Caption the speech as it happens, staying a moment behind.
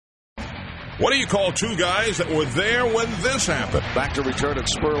What do you call two guys that were there when this happened? Back to return at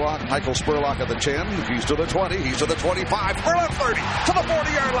Spurlock. Michael Spurlock at the 10. He's to the 20. He's to the 25. Spurlock 30 to the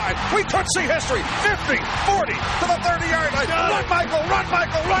 40-yard line. We could see history. 50, 40 to the 30-yard line. Run, Michael. Run,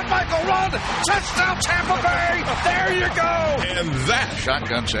 Michael. Run, Michael. Run. Touchdown, Tampa Bay. There you go. And that.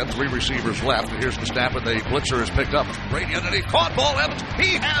 Shotgun set. 3 receivers left. And here's the snap, and the blitzer is picked up. Brady underneath. Caught ball. Evans.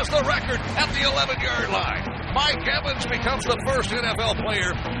 He has the record at the 11-yard line. Mike Evans becomes the first NFL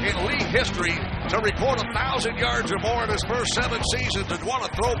player in league history to record 1,000 yards or more in his first 7 seasons and want to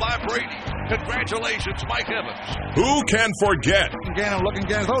throw by Brady. Congratulations, Mike Evans. Who can forget? Gannon looking,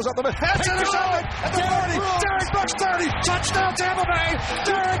 Gannon throws up the middle. That's intercepted at the 40. Derek Brooks 30. Touchdown, Tampa Bay.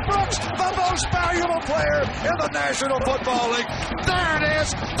 Derek Brooks, the most valuable player in the National Football League. There it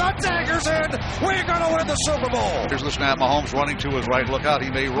is. The dagger's in. We're going to win the Super Bowl. Here's the snap. Mahomes running to his right. Look out. He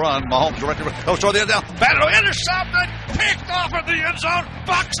may run. Mahomes directly. Goes toward the end down. Battle intercepted. Picked off in the end zone.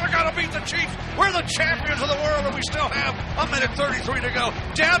 Bucks are going to beat the Chiefs. We're the champions of the world, and we still have 1:33 to go.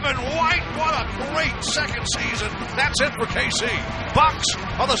 Devin White, what a great second season. That's it for KC. Bucks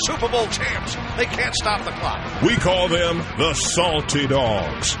are the Super Bowl champs. They can't stop the clock. We call them the Salty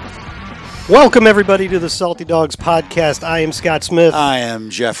Dogs. Welcome, everybody, to the Salty Dogs podcast. I am Scott Smith. I am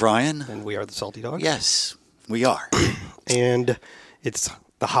Jeff Ryan. And we are the Salty Dogs. Yes, we are. And it's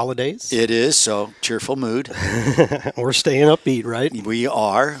the holidays. It is, so cheerful mood. We're staying upbeat, right? We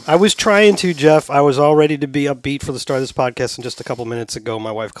are. I was trying to, Jeff. I was all ready to be upbeat for the start of this podcast, and just a couple minutes ago,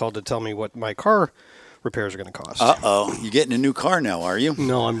 my wife called to tell me what my car repairs are going to cost. Uh-oh. You're getting a new car now, are you?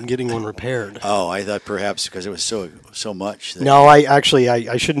 No, I'm getting one repaired. Oh, I thought perhaps because it was so much. No, I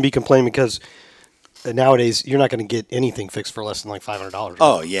shouldn't be complaining because nowadays you're not going to get anything fixed for less than like $500.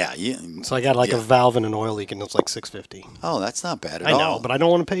 Oh, yeah. So I got like a valve and an oil leak, and it's like $650. Oh, that's not bad at all. I know, but I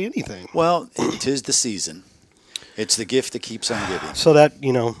don't want to pay anything. Well, 'tis the season. It's the gift that keeps on giving. So that,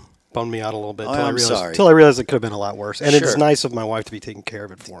 bummed me out a little bit sorry. Till I realized it could have been a lot worse. And Sure. it's nice of my wife to be taking care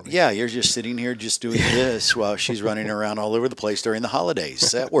of it for me. Yeah, you're just sitting here just doing this while she's running around all over the place during the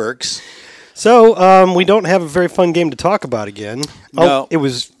holidays. That works. So we don't have a very fun game to talk about again. No. Oh, it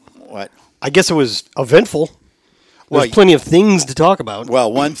was, What? I guess it was eventful. There's Well, plenty of things to talk about.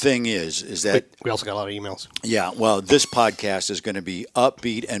 Well, one thing is that But we also got a lot of emails. yeah, well, this podcast is going to be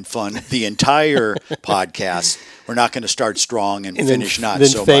upbeat and fun. The entire podcast. We're not going to start strong and finish not then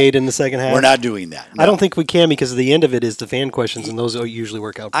so fade much. in the second half. We're not doing that. I don't think we can because the end of it is the fan questions, and those usually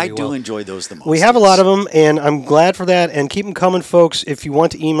work out I pretty well. do enjoy those the most. We have a lot of them, and I'm glad for that. And keep them coming, folks. If you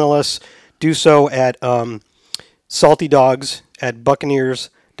want to email us, do so at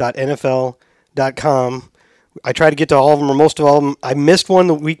saltydogs@buccaneers.nfl.com. I try to get to all of them or most of all of them. I missed one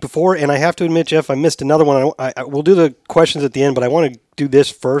the week before, and I have to admit, Jeff, I missed another one. We'll do the questions at the end, but I want to do this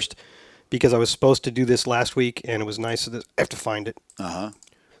first because I was supposed to do this last week, and it was nice. I have to find it.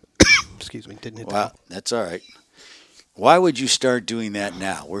 Excuse me. Didn't hit that. Well, that's all right. Why would you start doing that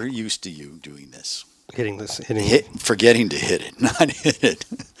now? We're used to you doing this. Forgetting Forgetting to hit it, not hit it.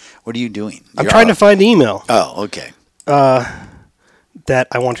 What are you doing? I'm trying to find the email Oh, okay. that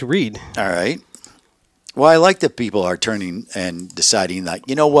I want to read. All right. Well, I like that people are turning and deciding that,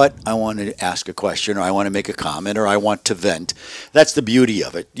 you know what, I want to ask a question or I want to make a comment or I want to vent. That's the beauty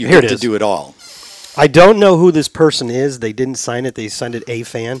of it. You Here get it to is. do it all. I don't know who this person is. They didn't sign it. They signed it a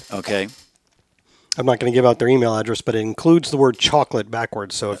fan. Okay. I'm not going to give out their email address, but it includes the word chocolate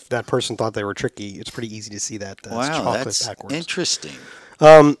backwards. So if that person thought they were tricky, it's pretty easy to see that that's Wow, chocolate that's backwards. interesting.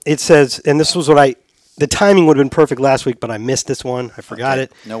 It says, and this was the timing would have been perfect last week, but I missed this one. I forgot Okay,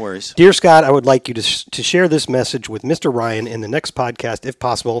 it. no worries. Dear Scott, I would like you to share this message with Mr. Ryan in the next podcast, if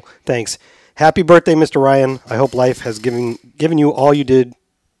possible. Thanks. Happy birthday, Mr. Ryan. I hope life has given you all you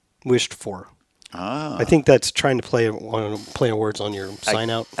wished for. I think that's trying to play on words on your sign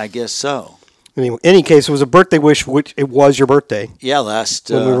out. I guess so. Anyway, in any case, it was a birthday wish, which it was your birthday Yeah,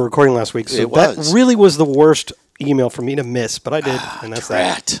 when we were recording last week. So it that was. really was the worst email for me to miss, but I did, and that's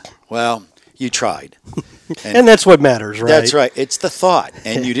that. Drat. Well, you tried. And that's what matters, right? That's right. It's the thought,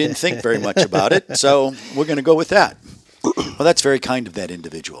 and you didn't think very much about it, so we're going to go with that. Well, that's very kind of that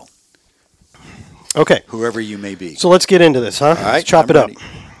individual, Okay, whoever you may be. so let's get into this, huh? All right, Let's chop I'm it ready. up.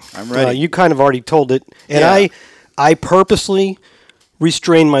 I'm ready. You kind of already told it, and Yeah. I purposely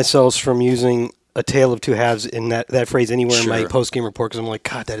restrained myself from using a tale of two halves in that phrase anywhere in my Sure. post-game report because I'm like,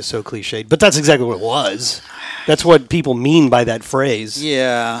 God, that is so cliched. But that's exactly what it was. That's what people mean by that phrase.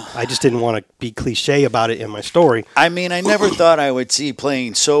 Yeah. I just didn't want to be cliche about it in my story. I mean, I never thought I would see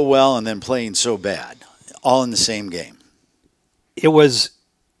playing so well and then playing so bad, all in the same game. It was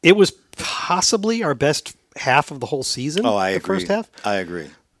possibly our best half of the whole season. Oh, I the agree. first half. I agree.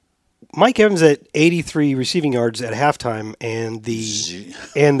 Mike Evans had 83 receiving yards at halftime, and the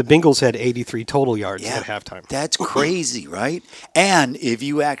Bengals had 83 total yards at halftime. That's crazy, right? And if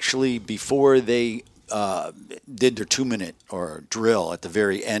you actually, before they did their 2-minute or drill at the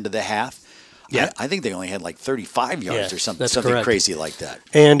very end of the half, I think they only had like 35 yards or something crazy like that.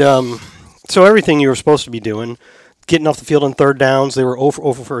 And so everything you were supposed to be doing, getting off the field on third downs, they were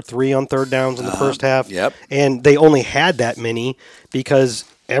over for 3 on third downs in the first half. Yep. And they only had that many because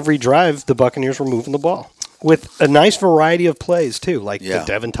every drive the Buccaneers were moving the ball with a nice variety of plays too, like the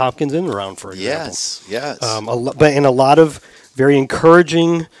Devin Tompkins in round, for example. Yes. And a lot of very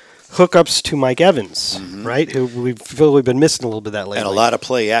encouraging hookups to Mike Evans, right? Who we've really been missing a little bit of that lately. And a lot of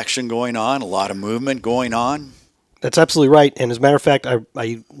play action going on, a lot of movement going on. That's absolutely right. And as a matter of fact,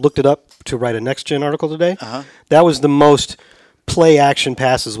 I looked it up to write a Next Gen article today. That was the most play action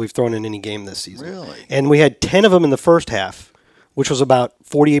passes we've thrown in any game this season. Really? And we had 10 of them in the first half, which was about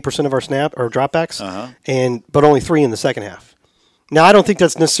 48% of our dropbacks, but only 3 in the second half. Now, I don't think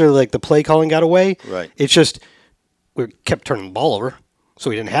that's necessarily like the play calling got away. Right. It's just we kept turning the ball over,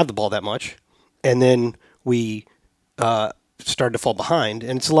 so we didn't have the ball that much. And then we started to fall behind,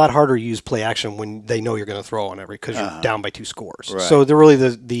 and it's a lot harder to use play action when they know you're going to throw on every because you're down by 2 scores. Right. So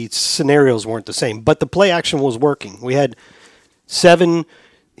the scenarios weren't the same, but the play action was working. We had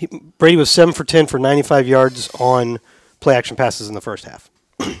Brady was 7 for 10 for 95 yards on play action passes in the first half.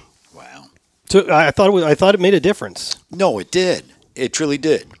 Wow. So I thought it made a difference. No, it did. It truly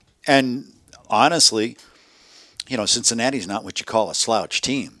did. And honestly, Cincinnati's not what you call a slouch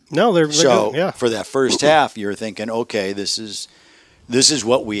team. No, they're so good. Yeah. For that first half, you're thinking, okay, this is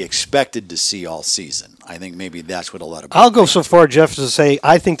what we expected to see all season. I think maybe that's what a lot of people I'll go so far, Jeff, as to say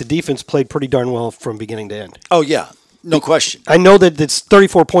I think the defense played pretty darn well from beginning to end. Oh yeah, no question. I know that it's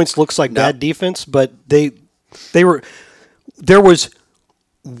 34 points looks like bad defense, but there was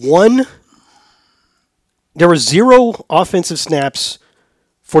 0 offensive snaps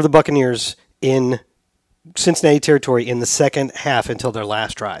for the Buccaneers in Cincinnati territory in the second half until their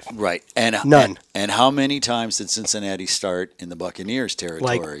last drive. Right. And none. And how many times did Cincinnati start in the Buccaneers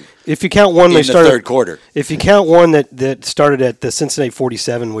territory? Like, if you count one, they started in the third quarter. If you count one that started at the Cincinnati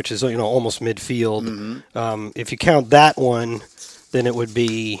 47, which is almost midfield, if you count that one, then it would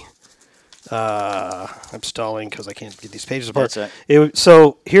be. I'm stalling because I can't get these pages apart. That's right.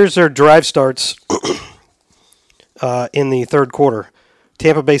 So here's their drive starts in the third quarter.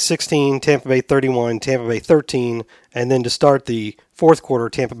 Tampa Bay 16, Tampa Bay 31, Tampa Bay 13, and then to start the fourth quarter,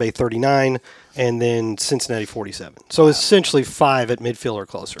 Tampa Bay 39, and then Cincinnati 47. So essentially 5 at midfield or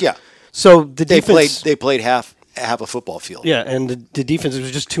closer. Yeah. So the defense they played half a football field. Yeah, and the defense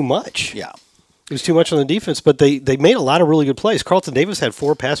was just too much. Yeah. It was too much on the defense, but they made a lot of really good plays. Carlton Davis had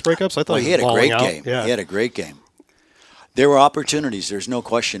 4 pass breakups. I thought he had a great out. game. Yeah. He had a great game. There were opportunities. There's no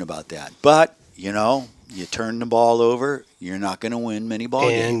question about that. But, you turn the ball over, you're not going to win many ball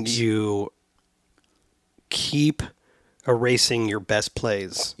games. And you keep erasing your best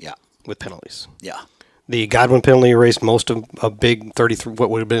plays with penalties. Yeah. The Godwin penalty erased most of a big 33, what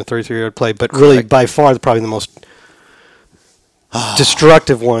would have been a 33-yard play, but really by far probably the most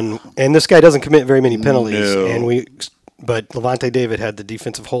destructive one. And this guy doesn't commit very many penalties. No. But Levante David had the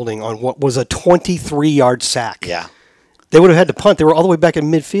defensive holding on what was a 23-yard sack. Yeah. They would have had to punt. They were all the way back in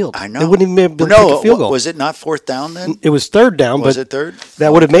midfield. I know. They wouldn't even be able to kick a field goal. Was it not 4th down then? It was 3rd down. Was but it 3rd?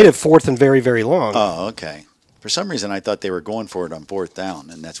 That would have made it 4th and very, very long. Oh, okay. For some reason, I thought they were going for it on 4th down,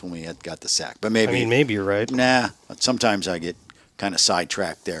 and that's when we got the sack. But maybe you're right. Nah. Sometimes I get kind of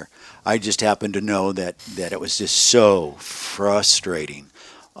sidetracked there. I just happen to know that it was just so frustrating,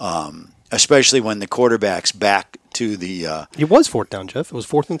 especially when the quarterback's back to the. It was 4th down, Jeff. It was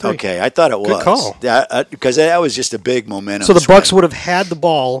 4th and 3. Okay, I thought it was. Good call. Because that was just a big momentum. So the Bucs would have had the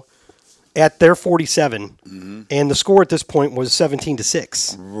ball at their 47, and the score at this point was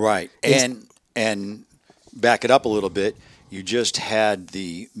 17-6. Right, and back it up a little bit. You just had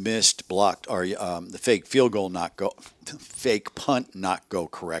the missed blocked or the fake field goal fake punt not go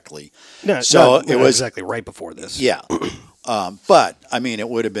correctly. No, so it was exactly right before this. Yeah, but I mean, it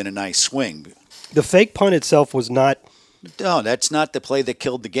would have been a nice swing. The fake punt itself was not. No, that's not the play that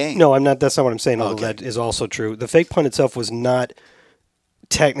killed the game. No, I'm not. That's not what I'm saying. Although that is also true. The fake punt itself was not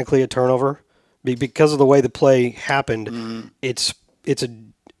technically a turnover because of the way the play happened. It's a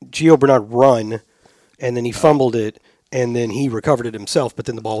Gio Bernard run, and then he fumbled it, and then he recovered it himself. But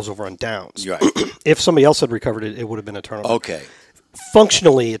then the ball was over on downs. Right. If somebody else had recovered it, it would have been a turnover. Okay.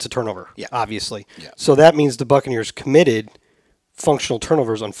 Functionally, it's a turnover. Yeah. Obviously. Yeah. So that means the Buccaneers committed functional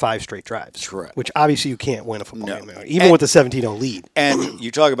turnovers on 5 straight drives. Correct. Which obviously you can't win a football game, even with the 17-0 lead. And you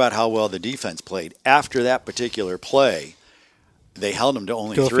talk about how well the defense played. After that particular play, They held them to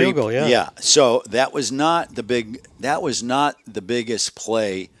only To a 3. field goal, yeah. Yeah. So that was not the biggest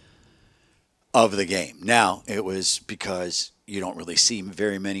play of the game. Now, it was because you don't really see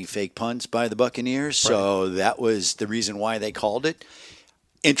very many fake punts by the Buccaneers, so that was the reason why they called it.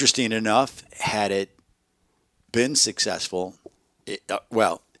 Interesting enough, had it been successful,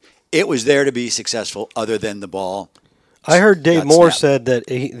 it was there to be successful other than the ball. I heard Dave got Moore snapped. said that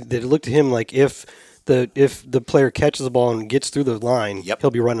that it looked at him like if the player catches the ball and gets through the line, Yep.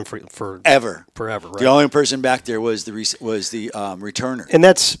 he'll be running for Forever. Right? The only person back there was the returner. And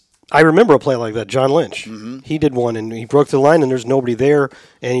I remember a play like that. John Lynch, Mm-hmm. he did one, and he broke the line, and there's nobody there,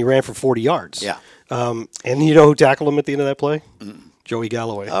 and he ran for 40 yards. Yeah. And you know who tackled him at the end of that play? Joey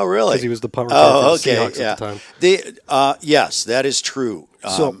Galloway. Oh, really? Because he was the punt returner for the okay. Seahawks Yeah. at the time. Yes, that is true.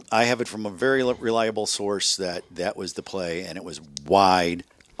 So- I have it from a very reliable source that was the play, and it was wide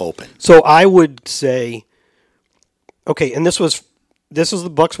open. So I would say, okay, and this was the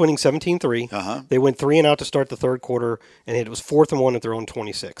Bucks winning 17-3. Uh-huh. They went 3 and out to start the third quarter, and it was 4th and 1 at their own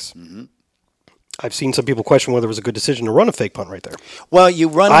 26. Mm-hmm. I've seen some people question whether it was a good decision to run a fake punt right there. Well, you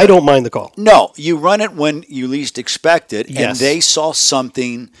run. I don't mind the call. No, you run it when you least expect it, and Yes. they saw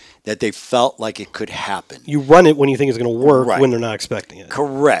something that they felt like it could happen. You run it when you think it's going to work Right. when they're not expecting it.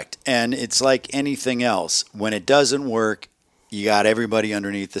 Correct. And it's like anything else. When it doesn't work, you got everybody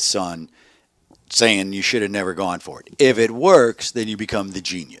underneath the sun saying you should have never gone for it. If it works, then you become the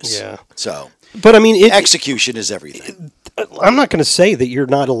genius. Yeah. So But I mean, execution is everything. I'm not going to say that you're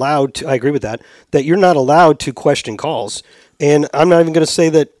not allowed to. I agree with that you're not allowed to question calls. And I'm not even going to say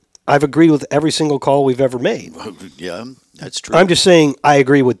that I've agreed with every single call we've ever made. Yeah, that's true. I'm just saying I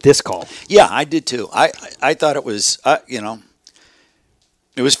agree with this call. Yeah, I did too. I thought it was,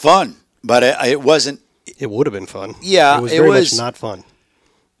 it was fun, but it wasn't. It would have been fun. Yeah, it was it very was- much not fun.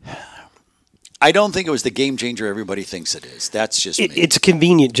 I don't think it was the game changer everybody thinks it is. That's just me. It's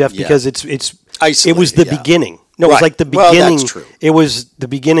convenient, Jeff, Yeah. because it Isolated, was the yeah. beginning. No, it was Right. like the Well, beginning. that's true. It was the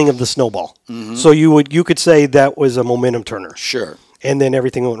beginning of the snowball. So you could say that was a momentum turner, Sure. and then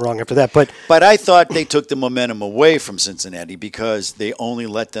everything went wrong after that. But But I thought they took the momentum away from Cincinnati because they only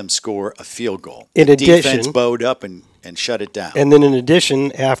let them score a field goal. In The addition- defense bowed up and shut it down. and then in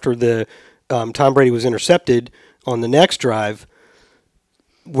addition, after the Tom Brady was intercepted on the next drive,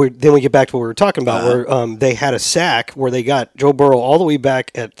 then we get back to what we were talking about, where they had a sack where they got Joe Burrow all the way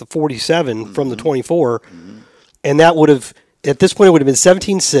back at the 47 from the 24, and that would have, at this point, it would have been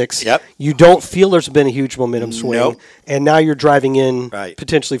 17-6. Yep. You don't feel there's been a huge momentum swing, Nope. and now you're driving in Right.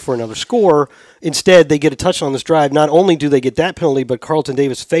 potentially for another score. Instead, they get a touchdown on this drive. Not only do they get that penalty, but Carlton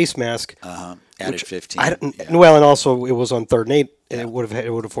Davis face mask. Added 15. Yeah. Well, and also it was on 3rd and 8, and it would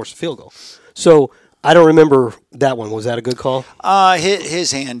have forced a field goal. So I don't remember that one. Was that a good call?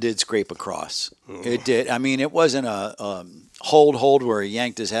 His hand did scrape across. It did. I mean, it wasn't a hold where he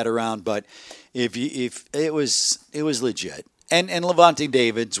yanked his head around, but if it was legit. And Levante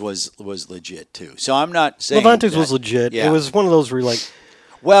David's was legit too. So I'm not saying Levante's that- was legit. Yeah. It was one of those where you're like,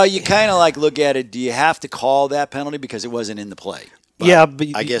 Well, you kind of like look at it. Do you have to call that penalty because it wasn't in the play? but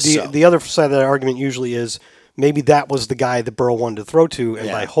I guess the, so. the other side of that argument usually is maybe that was the guy that Burrow wanted to throw to, and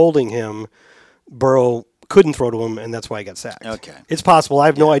Yeah. by holding him, Burrow couldn't throw to him, and that's why he got sacked. Okay. It's possible. I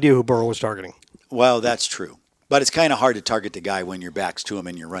have no idea who Burrow was targeting. Well, that's true. But it's kind of hard to target the guy when your back's to him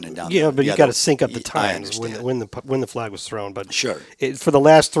and you're running down. Yeah, but you other- got to sync up the I times understand. when the flag was thrown. But Sure. For the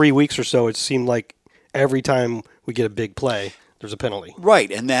last 3 weeks or so, it seemed like every time we get a big play, there's a penalty.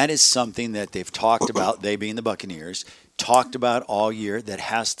 Right, and that is something that they've talked about, they being the Buccaneers, talked about all year that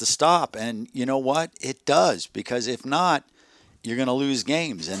has to stop. And you know what? It does, because if not, you're going to lose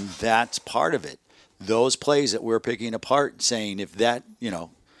games, and that's part of it. Those plays that we're picking apart, saying if that,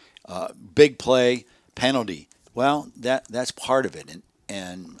 big play, penalty, well, that's part of it.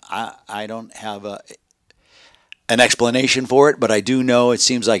 And I don't have an explanation for it, but I do know it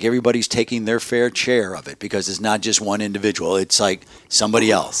seems like everybody's taking their fair share of it because it's not just one individual. It's like somebody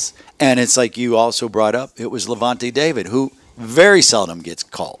else. And it's like you also brought up, it was Levante David, who very seldom gets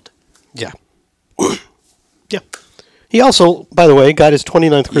called. Yeah. Yeah. He also, by the way, got his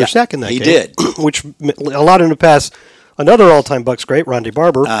 29th career Yeah, sack in that he game. did. Which allowed him to pass another all-time Bucks great, Rondé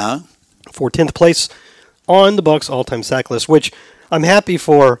Barber, for 10th place on the Bucks all-time sack list, which I'm happy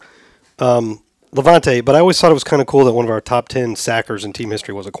for Levante, but I always thought it was kind of cool that one of our top 10 sackers in team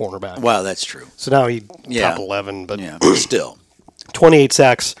history was a cornerback. Well, that's true. So now he Yeah. top 11, but Yeah, but still, 28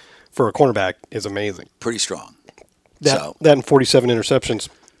 sacks for a cornerback is amazing. pretty strong. That, So, that and 47 interceptions.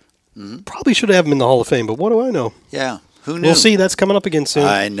 Probably should have him in the Hall of Fame, but what do I know? yeah, who knew? We'll see. That's coming up again soon.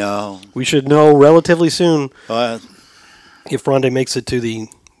 I know. We should know relatively soon Uh, if Rondé makes it to the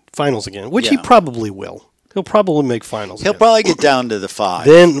finals again, which he Yeah. probably will. He'll probably make finals. He'll again. probably get down to the 5.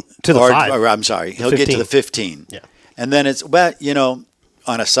 Then to the Or- 5. or, I'm sorry. He'll get to the 15. Yeah. And then it's, well,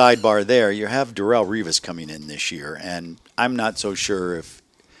 on a sidebar there, you have Darrelle Revis coming in this year, and I'm not so sure if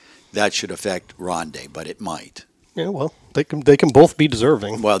that should affect Rondé, but it might. Yeah, well, they can both be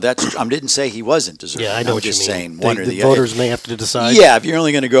deserving. Well, I didn't say he wasn't deserving. Yeah, I know I'm what just you saying mean. one or The the other. voters may have to decide. Yeah, if you're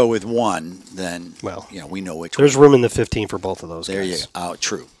only going to go with one, then Well, we know which There's one. room in the 15 for both of those There you guys. go. Oh,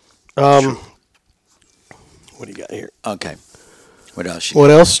 true. What do you got here? Okay. What else? What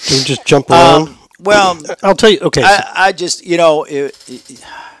else? Do we just jump around? Well, I'll tell you. Okay. I just, when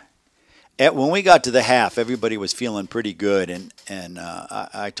we got to the half, everybody was feeling pretty good, and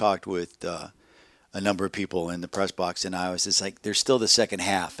I talked with a number of people in the press box, and I was just like, there's still the second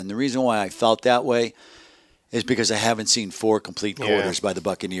half. And the reason why I felt that way is because I haven't seen 4 complete quarters by the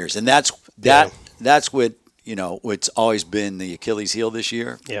Buccaneers. And that's what, what's always been the Achilles heel this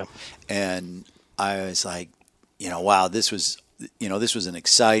year. Yeah. And I was like, wow, this was an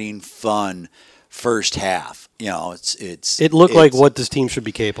exciting, fun first half. It looked like what this team should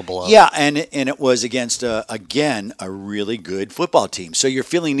be capable of. Yeah, and it was against a really good football team. So you're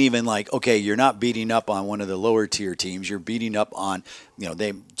feeling even like, okay, you're not beating up on one of the lower tier teams. You're beating up on,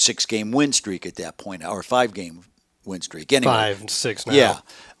 they 6-game win streak at that point, or 5-game win streak. Anyway, 5 and 6 now.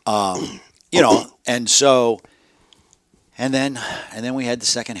 Yeah, and so, and then we had the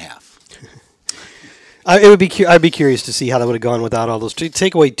second half. I'd be curious to see how that would have gone without all those.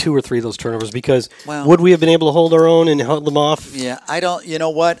 Take away 2 or 3 of those turnovers, because would we have been able to hold our own and hold them off? Yeah, I don't. You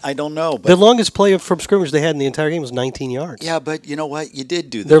know what? I don't know. But The longest play from scrimmage they had in the entire game was 19 yards. yeah, but you know what? You did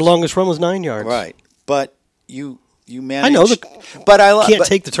do that. Their longest run was 9 yards. Right, but you managed. I know. But I Can't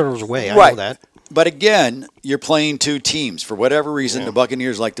take the turnovers away. I know that. But again, you're playing 2 teams. For whatever reason, the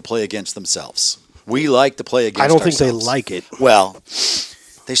Buccaneers like to play against themselves. We like to play against I don't think ourselves. they like it. Well,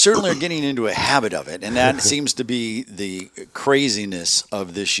 they certainly are getting into a habit of it, and that seems to be the craziness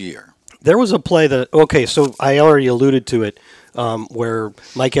of this year. There was a play so I already alluded to it, where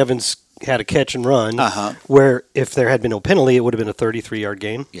Mike Evans had a catch and run, where if there had been no penalty, it would have been a 33-yard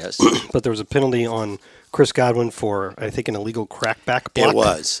gain. Yes. But there was a penalty on Chris Godwin for, I think, an illegal crackback block. It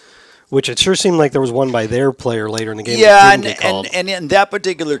was. Which it sure seemed like there was one by their player later in the game. Yeah, that didn't get called. and in that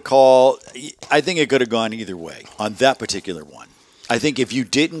particular call, I think it could have gone either way on that particular one. I think if you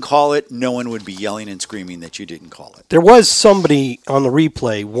didn't call it, no one would be yelling and screaming that you didn't call it. There was somebody on the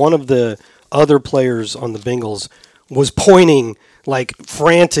replay, one of the other players on the Bengals was pointing like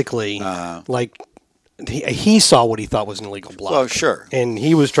frantically, like he saw what he thought was an illegal block. Oh, sure. And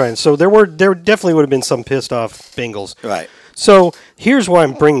he was trying. So there definitely would have been some pissed off Bengals. Right. So here's why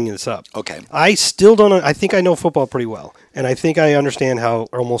I'm bringing this up. Okay. I still don't. I think I know football pretty well, and I think I understand how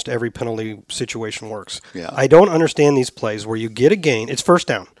almost every penalty situation works. Yeah. I don't understand these plays where you get a gain. It's first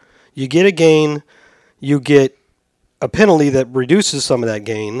down. You get a gain. You get a penalty that reduces some of that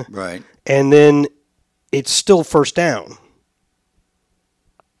gain. Right. And then it's still first down.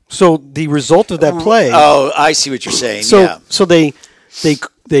 So the result of that play. Oh, I see what you're saying. So they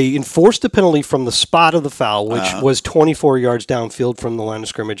enforced the penalty from the spot of the foul, which was 24 yards downfield from the line of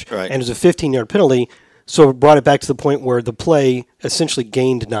scrimmage, Right. and it was a 15-yard penalty. So it brought it back to the point where the play essentially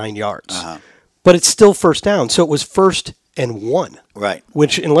gained 9 yards, but it's still first down. So it was 1st and 1, Right.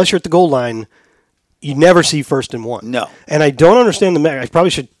 which unless you're at the goal line, you never see 1st and 1. No. And I don't understand I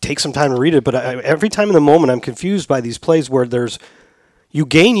probably should take some time to read it, but every time in the moment I'm confused by these plays where you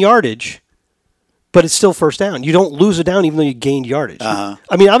gain yardage, but it's still first down. You don't lose a down even though you gained yardage. I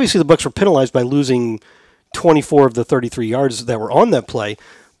mean, obviously the Bucs were penalized by losing 24 of the 33 yards that were on that play,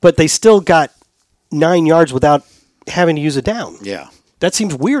 but they still got 9 yards without having to use a down. Yeah. That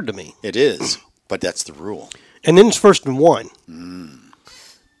seems weird to me. It is, but that's the rule. And then it's 1st and 1.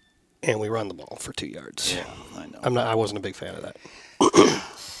 And we run the ball for 2 yards. Yeah, I know. I wasn't a big fan of that.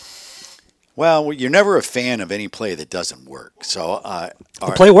 Well, you're never a fan of any play that doesn't work. So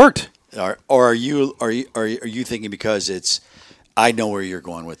The play worked. Or are you thinking because it's? I know where you're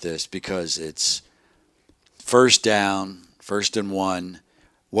going with this because it's first down, 1st and 1.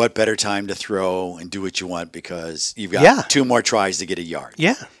 What better time to throw and do what you want because you've got 2 more tries to get a yard.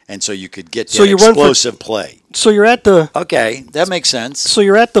 Yeah. And so you could get that So you run explosive play. So you're at the Okay, that makes sense. So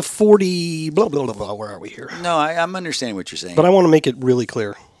you're at the 40 blah blah blah blah. Where are we here? No, I'm understanding what you're saying. But I want to make it really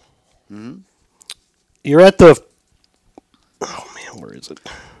clear. You're at the. Oh man, where is it?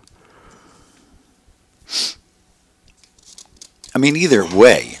 I mean, either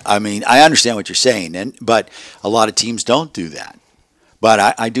way. I mean, I understand what you're saying, but a lot of teams don't do that.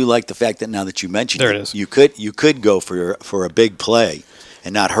 But I do like the fact that now that you mentioned There it is. you could go for a big play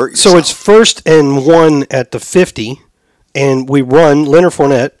and not hurt yourself. So it's 1st and 1 at the 50, and we run Leonard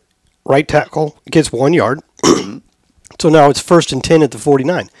Fournette, right tackle, gets 1 yard. So now it's 1st and 10 at the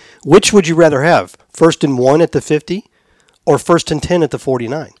 49. Which would you rather have? 1st and 1 at the 50 or 1st and 10 at the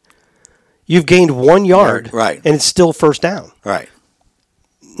 49? You've gained 1 yard, right, and it's still first down. Right.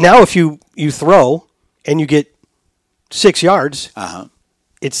 Now if you throw and you get 6 yards,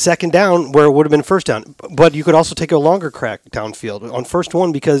 it's second down where it would have been first down. But you could also take a longer crack downfield on first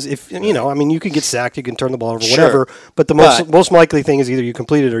one because if, you can get sacked, you can turn the ball over, whatever. But the most likely thing is either you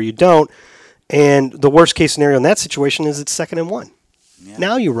complete it or you don't. And the worst case scenario in that situation is it's 2nd and 1. Yeah.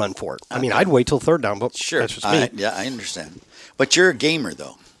 Now you run for it. I mean, I'd wait till 3rd down, but that's just me. I understand. But you're a gamer,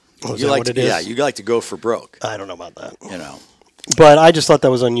 though. Oh, is that what it is? Yeah, you like to go for broke. I don't know about that. But I just thought that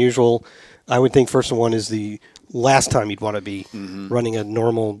was unusual. I would think 1st and 1 is the last time you'd want to be running a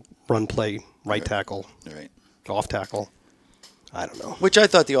normal run play, right tackle, off tackle. I don't know. Which I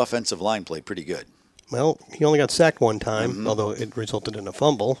thought the offensive line played pretty good. Well, he only got sacked 1 time, although it resulted in a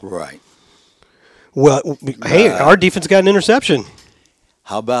fumble. Right. Well, hey, our defense got an interception.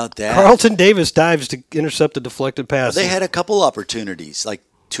 How about that? Carlton Davis dives to intercept a deflected pass. They had a couple opportunities, like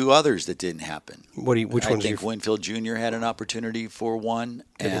 2 others that didn't happen. Which ones? I think Winfield Jr. had an opportunity for one,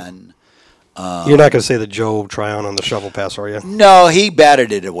 and you're not going to say the Joe Tryon on the shovel pass, are you? No, he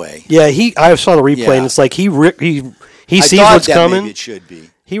batted it away. Yeah, I saw the replay, and it's like he sees what's coming. Maybe it should be.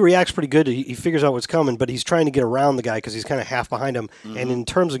 He reacts pretty good. He figures out what's coming, but he's trying to get around the guy because he's kind of half behind him. And in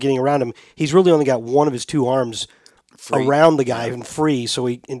terms of getting around him, he's really only got one of his 2 arms around the guy and free, so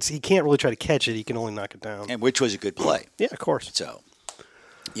he can't really try to catch it. He can only knock it down. And which was a good play. Yeah, of course. So,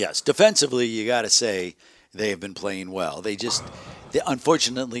 yes, defensively, you got to say they have been playing well.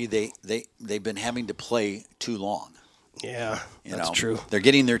 Unfortunately, they've been having to play too long. Yeah, that's true. They're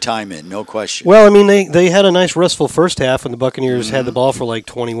getting their time in, no question. Well, I mean, they had a nice restful first half, and the Buccaneers had the ball for like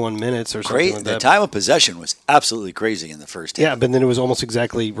 21 minutes or something like that. The time of possession was absolutely crazy in the first half. Yeah, but then it was almost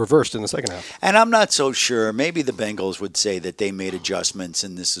exactly reversed in the second half. And I'm not so sure. Maybe the Bengals would say that they made adjustments,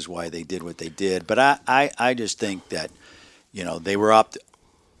 and this is why they did what they did. But I just think that, they were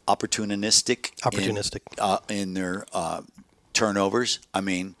opportunistic in their turnovers. I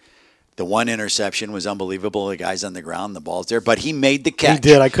mean, the one interception was unbelievable. The guy's on the ground, the ball's there, but he made the catch. He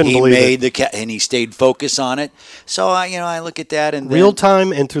did. I couldn't believe it. He made the catch, and he stayed focused on it. So I look at that and real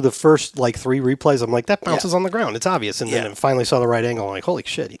time, and through the first 3 replays, I'm like, that bounces on the ground. It's obvious. And then I finally saw the right angle. I'm like, holy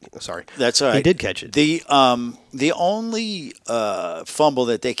shit! Sorry, that's all right. He did catch it. The only fumble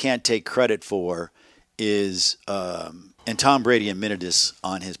that they can't take credit for is. And Tom Brady admitted this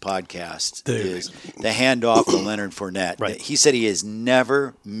on his podcast, is the handoff to Leonard Fournette. Right. He said he has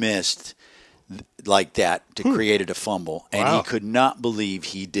never missed like that to create a fumble, and he could not believe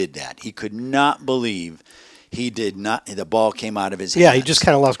he did that. He could not believe he did not. The ball came out of his hands. Yeah, he just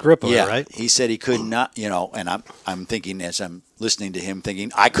kind of lost grip of it, right? He said he could not, and I'm thinking as I'm listening to him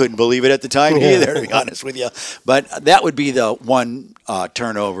thinking, I couldn't believe it at the time either, to be honest with you. But that would be the one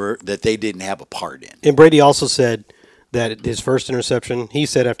turnover that they didn't have a part in. And Brady also said that his first interception, he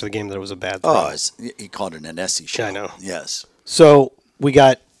said after the game that it was a bad throw. Oh, he called it an Essie shot. I know. Yes. So we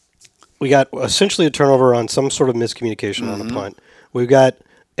got essentially a turnover on some sort of miscommunication on the punt. We've got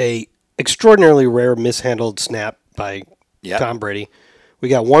a extraordinarily rare mishandled snap by Tom Brady. We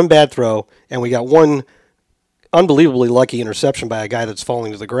got one bad throw, and we got one unbelievably lucky interception by a guy that's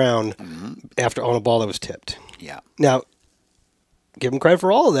falling to the ground after on a ball that was tipped. Yeah. Now, give him credit for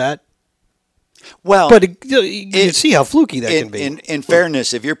all of that. Well, but you can see how fluky that can be. In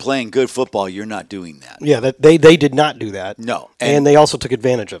fairness, if you're playing good football, you're not doing that. Yeah, they did not do that. No. And they also took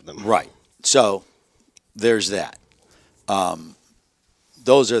advantage of them. Right. So there's that.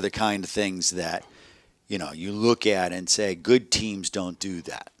 Those are the kind of things that, you look at and say, good teams don't do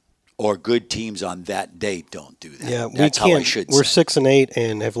that. Or good teams on that day don't do that. Yeah, that's how I should say. We're 6-8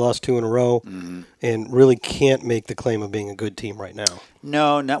 and have lost 2 in a row, and really can't make the claim of being a good team right now.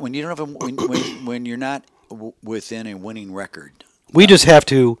 No, not when you don't have when you're not within a winning record. We just have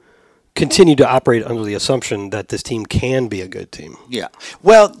to continue to operate under the assumption that this team can be a good team. Yeah.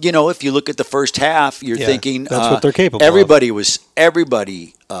 Well, if you look at the first half, you're thinking that's what they're capable everybody of.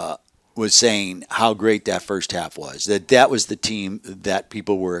 Everybody was saying how great that first half was. That was the team that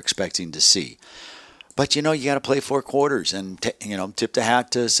people were expecting to see. But you got to play 4 quarters and tip the hat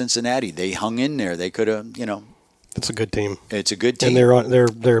to Cincinnati. They hung in there. They could have, It's a good team. It's a good team, and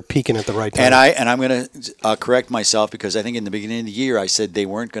they're peaking at the right time. And I'm going to correct myself because I think in the beginning of the year I said they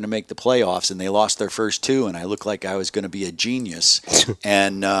weren't going to make the playoffs, and they lost their first 2, and I looked like I was going to be a genius,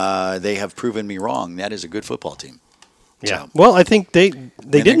 and they have proven me wrong. That is a good football team. Yeah. So, well, I think they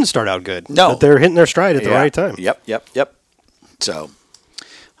didn't start out good. No, but they're hitting their stride at the right time. Yep. So,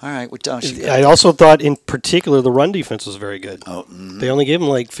 all right. What else? I also thought, in particular, the run defense was very good. Oh, They only gave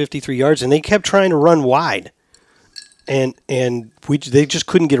them 53 yards, and they kept trying to run wide. and they just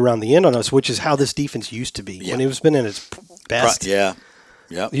couldn't get around the end on us, which is how this defense used to be when it was been in its best. Yeah.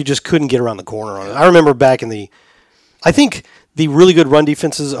 You just couldn't get around the corner on it. I remember back in I think the really good run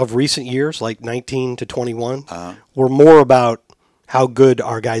defenses of recent years, like 19 to 21, were more about how good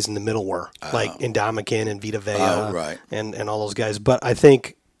our guys in the middle were, like Ndamukong and Vita Vea and all those guys. But I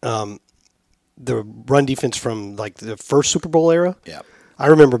think the run defense from like the first Super Bowl era, I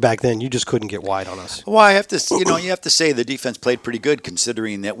remember back then you just couldn't get wide on us. Well, I have to, you have to say the defense played pretty good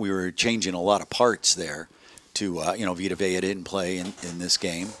considering that we were changing a lot of parts there. Vita Vea didn't play in this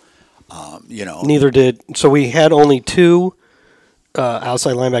game. Neither did. So we had only 2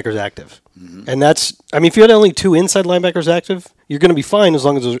 outside linebackers active. Mm-hmm. And if you had only 2 inside linebackers active, you're going to be fine as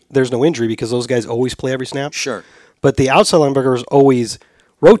long as there's no injury because those guys always play every snap. Sure. But the outside linebackers always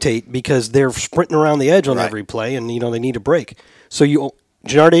rotate because they're sprinting around the edge on every play and, they need a break. So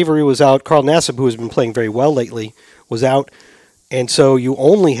Jannard Avery was out. Carl Nassib, who has been playing very well lately, was out. And so you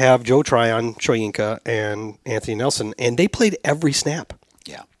only have Joe Tryon, Shoyinka, and Anthony Nelson, and they played every snap.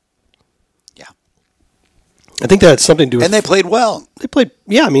 Yeah. I think that had something to do with... And they played well. They played...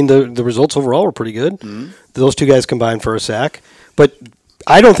 Yeah, the results overall were pretty good. Mm-hmm. Those 2 guys combined for a sack. But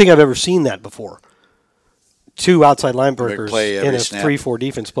I don't think I've ever seen that before. 2 outside linebackers in a 3-4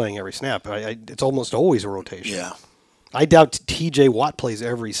 defense playing every snap. It's almost always a rotation. Yeah. I doubt T.J. Watt plays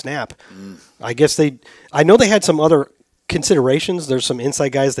every snap. I guess I know they had some other considerations. There's some inside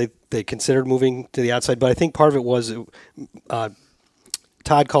guys they considered moving to the outside, but I think part of it was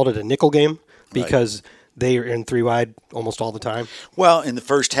Todd called it a nickel game because they are in 3 wide almost all the time. Well, in the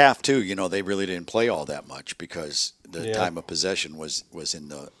first half too, they really didn't play all that much because the time of possession was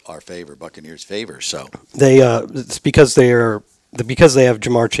in our favor, Buccaneers' favor. So it's because they have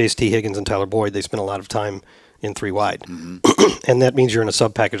Jamar Chase, T. Higgins, and Tyler Boyd. They spend a lot of time in 3 wide. Mm-hmm. And that means you're in a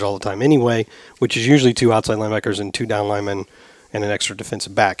sub package all the time anyway, which is usually 2 outside linebackers and 2 down linemen and an extra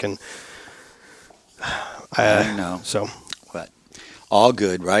defensive back. And I know. So, but all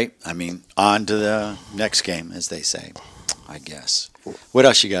good, right? On to the next game, as they say, I guess. What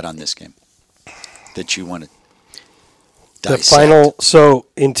else you got on this game that you want to dissect? The final. So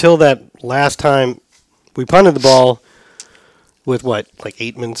until that last time, we punted the ball with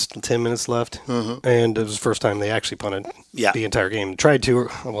 8 minutes, 10 minutes left, and it was the first time they actually punted the entire game. Tried to,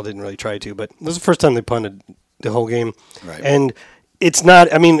 didn't really try to, but it was the first time they punted the whole game. Right. And it's not.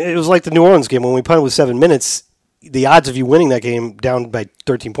 It was like the New Orleans game when we punted with 7 minutes. The odds of you winning that game down by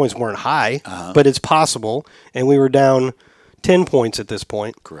 13 points weren't high, but it's possible. And we were down 10 points at this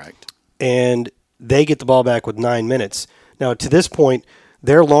point. Correct. And they get the ball back with 9 minutes. Now, to this point,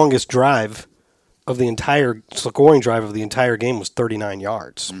 their longest drive of the entire scoring drive of the entire game was 39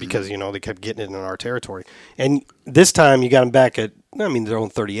 yards because, they kept getting it in our territory. And this time you got them back at, their own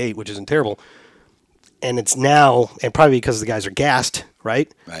 38, which isn't terrible. And it's now, and probably because the guys are gassed,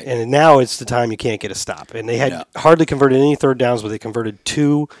 right? Right. And now it's the time you can't get a stop. And they had hardly converted any third downs, but they converted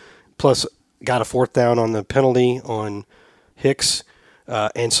 2, plus got a 4th down on the penalty on Hicks.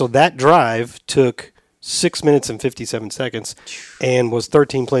 And so that drive took 6 minutes and 57 seconds and was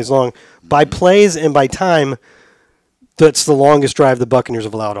 13 plays long. By plays and by time, that's the longest drive the Buccaneers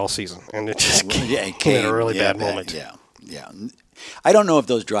have allowed all season. And it just came at a really bad moment. Yeah. I don't know if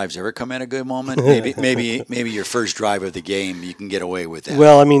those drives ever come at a good moment. Maybe your first drive of the game, you can get away with that.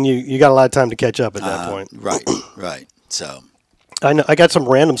 Well, you got a lot of time to catch up at that point. Right. So I know I got some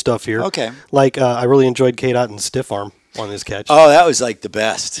random stuff here. Okay. Like I really enjoyed Cade Otton's stiff arm on his catch. Oh, that was like the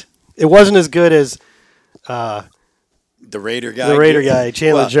best. It wasn't as good as the Raider guy,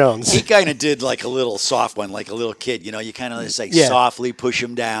 Chandler Jones. He kind of did like a little soft one, like a little kid. You kind of just softly push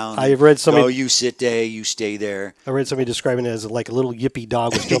him down. I read somebody. Oh, you sit there, you stay there. I read somebody describing it as like a little yippy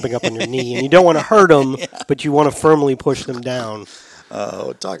dog was jumping up on your knee, and you don't want to hurt them, but you want to firmly push them down.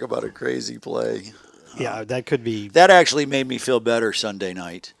 Oh, talk about a crazy play. Yeah, that could be. That actually made me feel better Sunday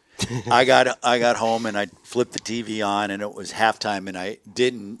night. I got home and I flipped the TV on and it was halftime and I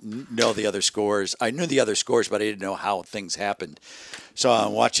didn't know the other scores. I knew the other scores, but I didn't know how things happened. So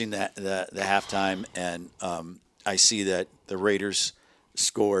I'm watching the halftime and I see that the Raiders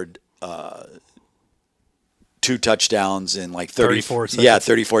scored 2 touchdowns in like 34 seconds. Yeah,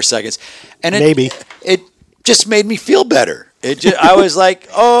 34 seconds. And it just made me feel better. I was like,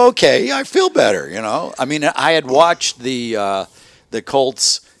 oh, okay, I feel better. I had watched the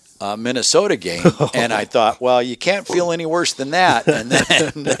Colts Minnesota game, and I thought, well, you can't feel any worse than that. And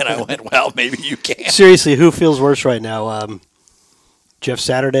then I went, well, maybe you can. Seriously, who feels worse right now? Jeff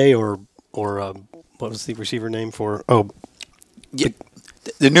Saturday or what was the receiver name for? Oh, yeah,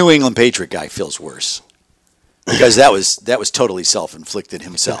 the New England Patriot guy feels worse because that was totally self-inflicted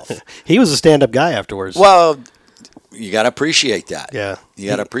himself. He was a stand-up guy afterwards. Well, You got to appreciate that. Yeah. You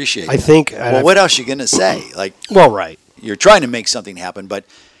got to appreciate I that. think. Well, what else are you going to say? Like, well, right. you're trying to make something happen, but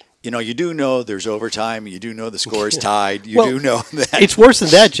you do know there's overtime. You do know the score is tied. You do know that. It's worse than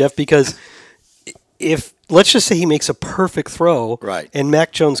that, Jeff, because if let's just say he makes a perfect throw, right, and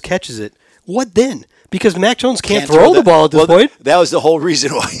Mac Jones catches it, what then? Because Mac Jones can't throw the ball at this point. That was the whole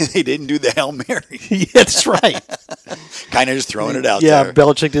reason why they didn't do the Hail Mary. Yeah, that's right. Kind of just throwing it out there. Yeah,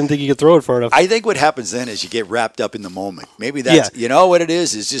 Belichick didn't think he could throw it far enough. I think what happens then is you get wrapped up in the moment. Maybe that's, you know what it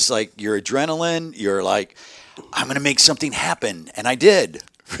is? It's just like your adrenaline. You're like, I'm going to make something happen. And I did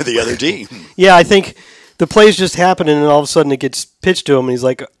for the other team. Yeah, I think the play's just happening, and all of a sudden it gets pitched to him, and he's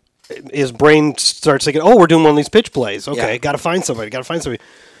like, his brain starts thinking, oh, we're doing one of these pitch plays. Okay, got to find somebody.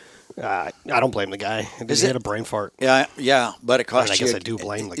 I don't blame the guy. He had a brain fart. Yeah, but it cost you. I guess I do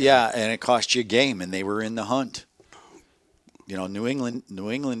blame the guy. Yeah, and it cost you a game, and they were in the hunt. New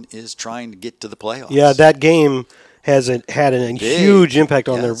England is trying to get to the playoffs. Yeah, that game had a huge impact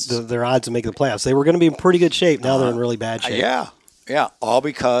on their odds of making the playoffs. They were going to be in pretty good shape. Now they're in really bad shape. Yeah, all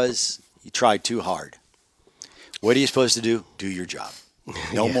because you tried too hard. What are you supposed to do? Do your job.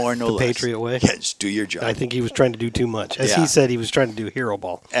 No more, no the less. Patriot way. Yeah, just do your job. I think he was trying to do too much. As he said, he was trying to do hero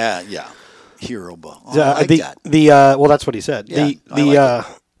ball. Hero ball. Oh, I like that. Well, that's what he said. Yeah,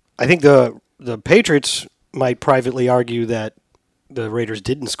 I think the Patriots might privately argue that the Raiders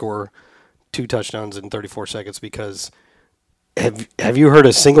didn't score 2 touchdowns in 34 seconds because have you heard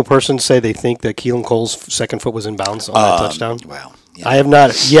a single person say they think that Keelan Cole's second foot was in bounds on that touchdown? Well, I have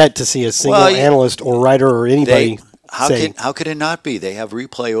not yet to see a single analyst or writer or anybody. How could it not be? They have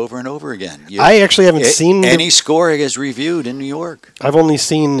replay over and over again. I actually haven't seen any score is reviewed in New York. I've only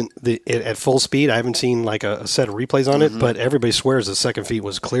seen it at full speed. I haven't seen like a set of replays on it, but everybody swears the second foot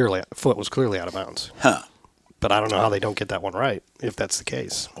was clearly out of bounds. Huh. But I don't know how they don't get that one right, if that's the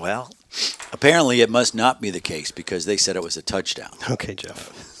case. Well, apparently it must not be the case because they said it was a touchdown. Okay,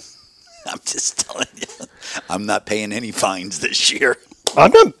 Jeff. I'm just telling you. I'm not paying any fines this year.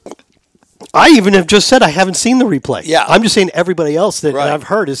 I'm not. I even have just said I haven't seen the replay. Yeah. I'm just saying everybody else that I've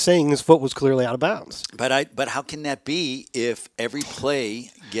heard is saying his foot was clearly out of bounds. But how can that be if every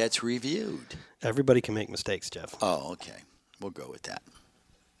play gets reviewed? Everybody can make mistakes, Jeff. Oh, okay. We'll go with that.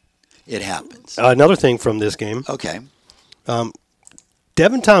 It happens. Another thing from this game. Okay.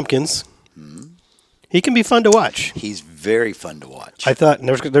 Devin Tompkins, he can be fun to watch. He's very fun to watch. I thought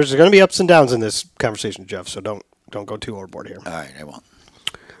there's going to be ups and downs in this conversation, Jeff, so don't go too overboard here. All right, I won't.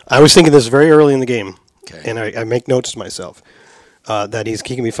 I was thinking this very early in the game, okay. And I make notes to myself that he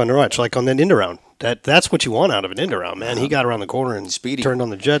can be fun to watch, like on that end around. That's what you want out of an end around, man. He got around the corner and speedy. Turned on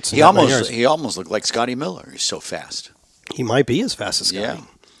the Jets. He almost looked like Scotty Miller. He's so fast. He might be as fast as Scotty.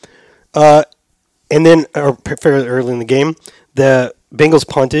 Yeah. And then fairly early in the game, the Bengals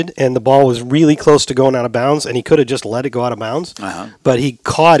punted, and the ball was really close to going out of bounds, and he could have just let it go out of bounds, but he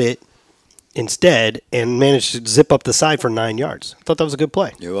caught it instead and managed to zip up the side for 9 yards. I thought that was a good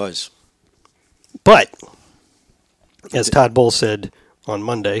play. It was. But, as Todd Bowles said on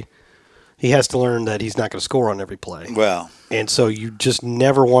Monday, he has to learn that he's not going to score on every play. Well. And so you just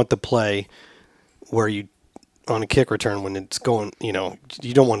never want the play where you, on a kick return when it's going, you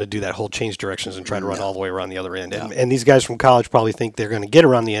don't want to do that whole change directions and try to run all the way around the other end. Yeah. And these guys from college probably think they're going to get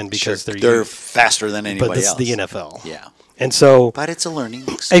around the end because they're faster than anybody else. But this is the NFL. Yeah. And so, but it's a learning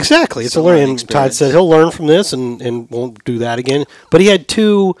experience. Exactly. It's a learning experience. Todd said he'll learn from this and won't do that again. But he had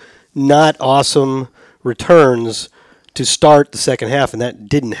 2 not awesome returns to start the second half, and that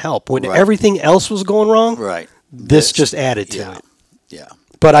didn't help. When everything else was going wrong, this just added to it. Yeah.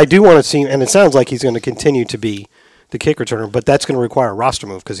 But I do want to see, and it sounds like he's going to continue to be the kick returner, but that's going to require a roster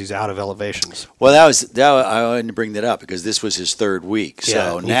move because he's out of elevations. Well, I wanted to bring that up because this was his 3rd week.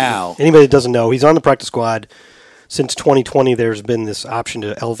 So now, anybody that doesn't know, he's on the practice squad. Since 2020, there's been this option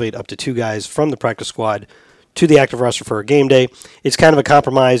to elevate up to 2 guys from the practice squad to the active roster for a game day. It's kind of a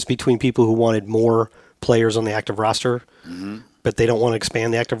compromise between people who wanted more players on the active roster, but they don't want to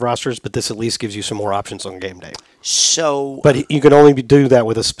expand the active rosters, but this at least gives you some more options on game day. But you can only do that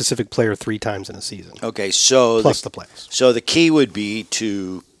with a specific player 3 times in a season. Okay, so plus the plays. So the key would be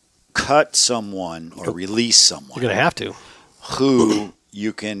to cut someone or release someone. You're going to have to. Who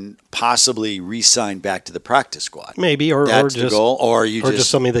you can possibly re-sign back to the practice squad. Maybe, or that's just the goal, or just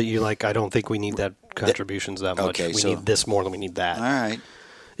something that you like. I don't think we need that contributions that much. Okay, we need this more than we need that. All right.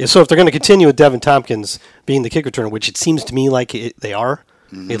 So if they're going to continue with Devin Tompkins being the kick returner, which it seems to me like they are,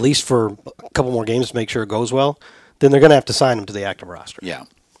 at least for a couple more games to make sure it goes well, then they're going to have to sign him to the active roster. Yeah.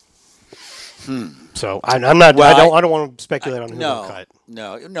 So I'm not. Well, I don't want to speculate on who they'll cut.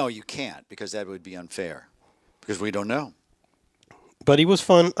 No, you can't because that would be unfair because we don't know. But he was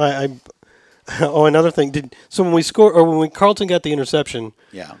fun. Oh, another thing. So when Carlton got the interception,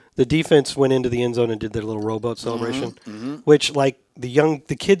 Yeah. the defense went into the end zone and did their little rowboat celebration, which like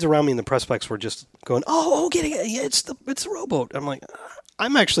the kids around me in the press box were just going, "Oh, get it! Yeah, it's the rowboat." I'm like,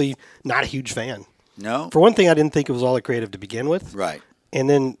 I'm actually not a huge fan. No. For one thing, I didn't think it was all that creative to begin with. Right. And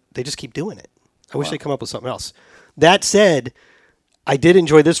then they just keep doing it. I wish they'd come up with something else. That said, I did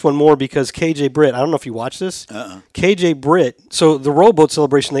enjoy this one more because KJ Britt, I don't know if you watched this. KJ Britt, so the rowboat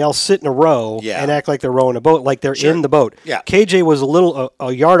celebration, they all sit in a row and act like they're rowing a boat, like they're in the boat. Yeah. KJ was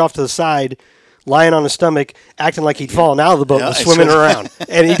a yard off to the side, lying on his stomach, acting like he'd fallen out of the boat and swimming around.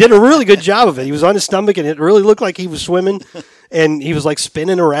 And he did a really good job of it. He was on his stomach, and it really looked like he was swimming. And he was like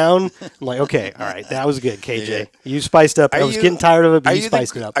spinning around. I'm like, okay, all right, that was good, KJ. Yeah. You spiced up. I was getting tired of it, but you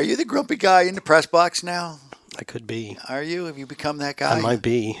spiced it up. Are you the grumpy guy in the press box now? I could be. Are you? Have you become that guy? I might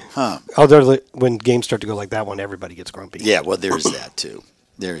be. Huh. Although when games start to go like that one, everybody gets grumpy. Yeah, well, there's that too.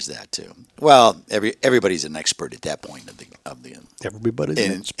 Well, everybody's an expert at that point of the Everybody's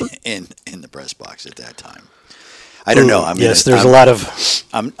an expert in the press box at that time. I don't know. There's a lot of.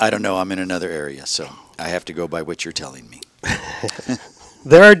 I don't know. I'm in another area, so I have to go by what you're telling me.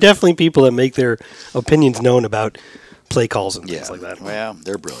 There are definitely people that make their opinions known about play calls and things like that. Well,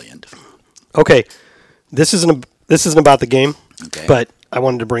 they're brilliant. Okay, this isn't about the game, okay, but I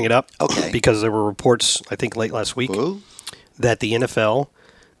wanted to bring it up. Okay, because there were reports I think late last week that the NFL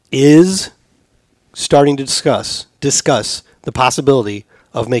is starting to discuss the possibility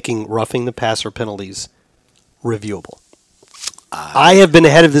of making roughing the passer penalties reviewable. I have been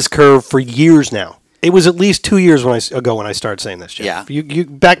ahead of this curve for years now. It was at least 2 years ago when I started saying this, Jeff. Yeah. You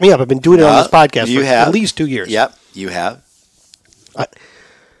back me up. I've been doing it on this podcast for at least 2 years. Yep, you have.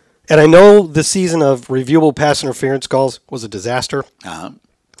 And I know the season of reviewable pass interference calls was a disaster, and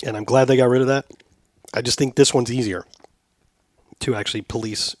I'm glad they got rid of that. I just think this one's easier to actually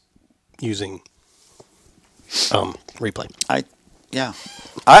police using replay.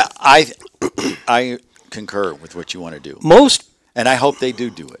 I concur with what you want to do. And I hope they do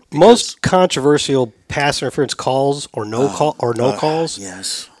it. Most controversial pass interference calls or calls.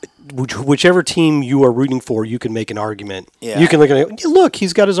 Yes. Whichever team you are rooting for, you can make an argument. Yeah. You can look at it. Look,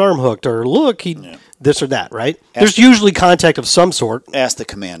 he's got his arm hooked, or look, this or that. Right? There's usually contact of some sort. Ask the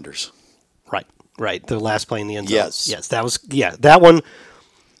Commanders. Right. The last play in the end zone. Yes. That one.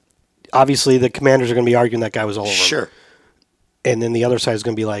 Obviously, the Commanders are going to be arguing that guy was all over him. Sure. And then the other side is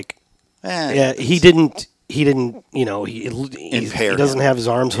going to be like, he didn't. He doesn't have his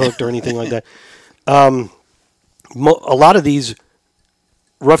arms hooked or anything like that. A lot of these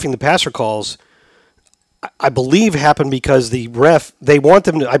roughing the passer calls, I believe, happen because the ref, I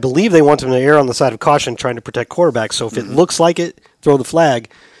believe they want them to err on the side of caution trying to protect quarterbacks. So if it looks like it, throw the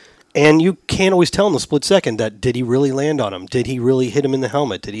flag. And you can't always tell in the split second that did he really land on him? Did he really hit him in the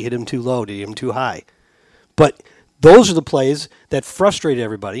helmet? Did he hit him too low? Did he hit him too high? But those are the plays that frustrated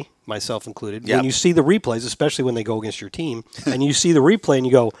everybody, myself included. Yep. When you see the replays, especially when they go against your team, and you see the replay and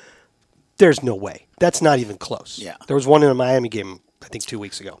you go, there's no way. That's not even close. Yeah. There was one in a Miami game, I think 2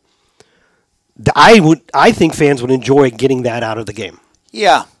 weeks ago. I think fans would enjoy getting that out of the game.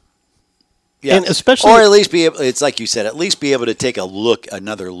 Yeah. Yeah. And especially, or at least be able, it's like you said, at least be able to take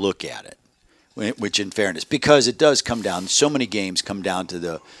another look at it, which in fairness, because it does come down, so many games come down to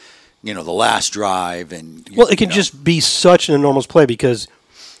the last drive. It can just be such an enormous play because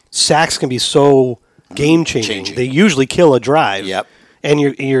sacks can be so game-changing. They usually kill a drive. Yep. And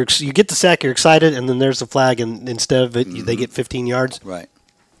you get the sack, you're excited, and then there's the flag, and instead of it, they get 15 yards. Right.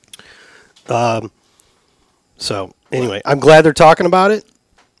 So, anyway, I'm glad they're talking about it.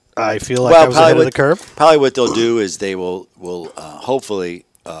 I feel like I was ahead of the curve. Probably what they'll do is they will hopefully,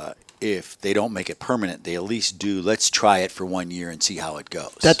 if they don't make it permanent, they at least let's try it for 1 year and see how it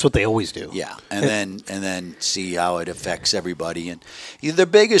goes. That's what they always do. Yeah, and then see how it affects everybody. And the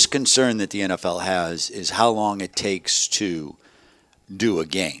biggest concern that the NFL has is how long it takes to do a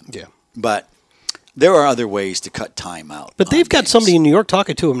game. Yeah. But there are other ways to cut time out. But they've got somebody in New York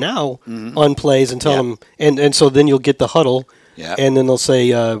talking to him now on plays and telling them, and so then you'll get the huddle. Yeah. And then they'll say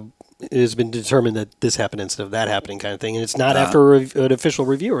it has been determined that this happened instead of that happening kind of thing. And it's not after an official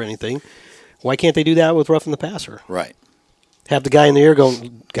review or anything. Why can't they do that with roughing the passer? Right. Have the guy in the ear go,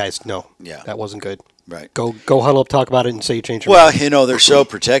 guys, no, that wasn't good. Right. Go huddle up, talk about it, and say you changed your mind. Well, they're so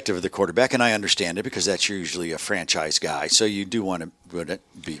protective of the quarterback, and I understand it because that's usually a franchise guy. So you do want to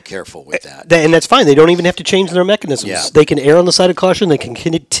be careful with that. And that's fine. They don't even have to change their mechanisms. Yeah. They can err on the side of caution. They can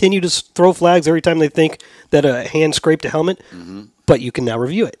continue to throw flags every time they think that a hand scraped a helmet, but you can now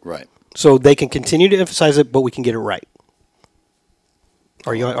review it. Right. So they can continue to emphasize it, but we can get it right.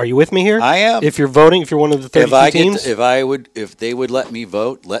 Are you with me here? I am. If you're voting, if you're one of the 32 teams, if they would let me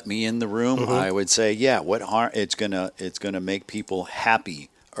vote, let me in the room, Mm-hmm. I would say, yeah. What harm? It's gonna make people happier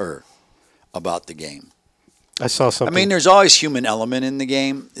about the game. I saw something. I mean, there's always human element in the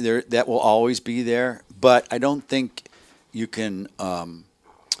game. That will always be there, but I don't think you can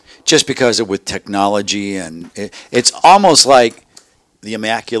just because with technology and it's almost like the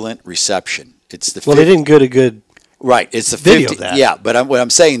Immaculate Reception. It's the they didn't get a good right. It's the video 50. of that. Yeah, but what I'm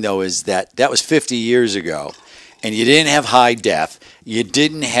saying though is that was 50 years ago, and you didn't have high def. You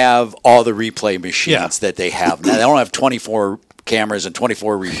didn't have all the replay machines that they have now. They don't have 24 cameras and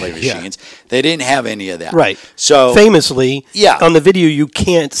 24 replay machines. They didn't have any of that. Right. So famously, on the video you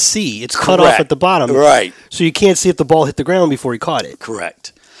can't see. It's cut off at the bottom. Right. So you can't see if the ball hit the ground before he caught it.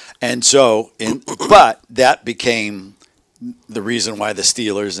 Correct. And so, but that became the reason why the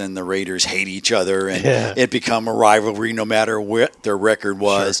Steelers and the Raiders hate each other, and it become a rivalry no matter what their record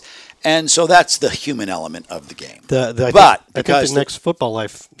was. Sure. And so that's the human element of the game. I think the next Football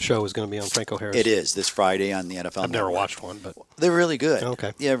Life show is going to be on Franco Harris. It is this Friday on the NFL I've never watched one, but they're really good.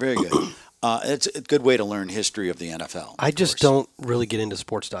 Okay. Yeah, very good. It's a good way to learn history of the NFL. I just don't really get into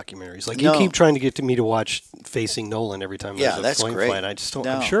sports documentaries. Like you keep trying to get me to watch Facing Nolan every time there's a flame fight. I just don't.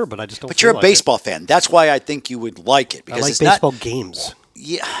 I'm sure, but I just don't. But you're a baseball fan. That's why I think you would like it because I like baseball games.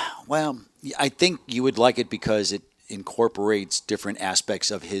 Yeah, well, I think you would like it because it incorporates different aspects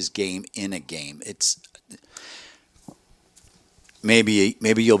of his game in a game. It's maybe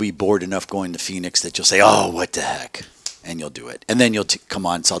you'll be bored enough going to Phoenix that you'll say, "Oh, what the heck." And you'll do it. And then you'll come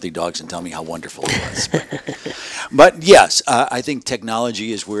on, Salty Dogs, and tell me how wonderful it was. But yes, I think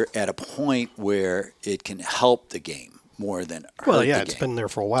technology is at a point where it can help the game more than hurt the game. It's been there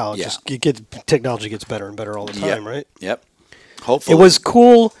for a while. Technology gets better and better all the time, right? Yep. Hopefully. It was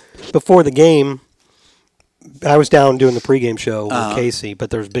cool before the game. I was down doing the pregame show with Casey,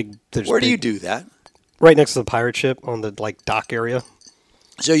 but there's Where do you do that? Right next to the pirate ship on the dock area.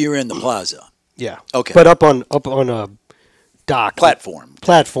 So you're in the plaza. Yeah. Okay. But up on a dock platform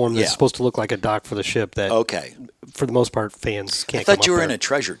that's supposed to look like a dock for the ship that for the most part fans can't I thought you were there. in a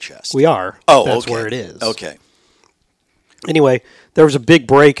treasure chest. We are. That's where it is. Okay. Anyway, there was a big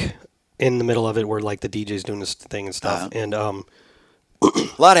break in the middle of it where like the DJ's doing this thing and stuff and a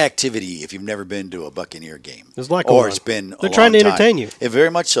lot of activity if you've never been to a Buccaneer game. There's a lot going on. It's been They're trying to entertain you.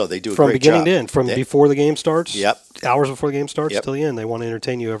 Very much so. They do from a great beginning job. to end, from before the game starts. Yep. Hours before the game starts till the end. They want to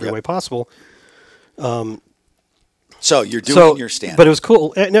entertain you every way possible. So you're doing your stand-up. But it was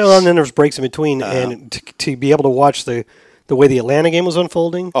cool. And then there was breaks in between, and to be able to watch the way the Atlanta game was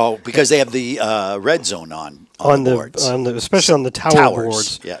unfolding. Oh, because they have the red zone on the boards. Especially on the towers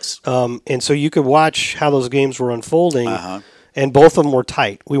boards. Yes. And so you could watch how those games were unfolding, and both of them were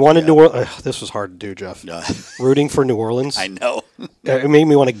tight. We wanted New Orleans. This was hard to do, Jeff. Rooting for New Orleans. I know. It made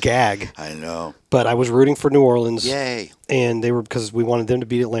me want to gag. I know. But I was rooting for New Orleans. Yay. And they were because we wanted them to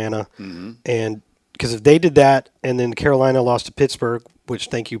beat Atlanta. And because if they did that and then Carolina lost to Pittsburgh, which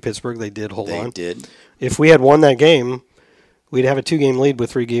thank you, Pittsburgh, they did hold on. They did. If we had won that game, we'd have a 2-game lead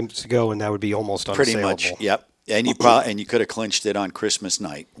with 3 games to go, and that would be almost unassailable. Pretty much, yep. And you could have clinched it on Christmas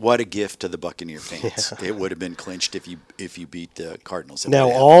night. What a gift to the Buccaneer fans! Yeah. It would have been clinched if you beat the Cardinals.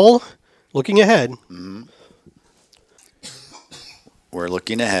 Now, looking ahead, we're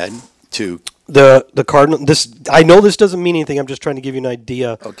looking ahead to the Cardinal. I know this doesn't mean anything. I'm just trying to give you an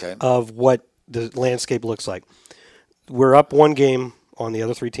idea of what the landscape looks like. We're up 1 game on the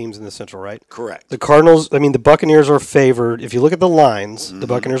other 3 teams in the Central, right? Correct. The Cardinals, the Buccaneers are favored. If you look at the lines, the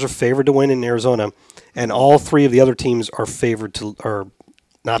Buccaneers are favored to win in Arizona, and all 3 of the other teams are favored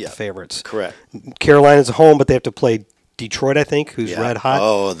the favorites. Correct. Carolina's home, but they have to play Detroit, I think, who's red hot.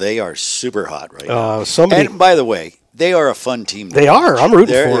 Oh, they are super hot right now. And by the way, they are a fun team. They are. I'm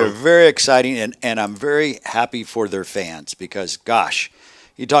rooting for them. They're very exciting, and I'm very happy for their fans because, gosh,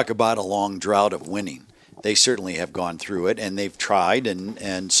 you talk about a long drought of winning. They certainly have gone through it, and they've tried,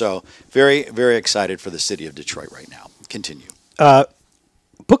 and so very, very excited for the city of Detroit right now. Continue.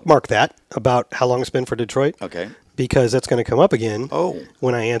 Bookmark that about how long it's been for Detroit. Okay. Because that's going to come up again Oh.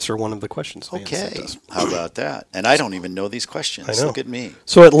 when I answer one of the questions. Okay. How about that? And I don't even know these questions. I know. Look at me.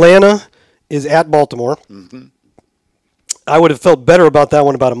 So Atlanta is at Baltimore. Mm-hmm. I would have felt better about that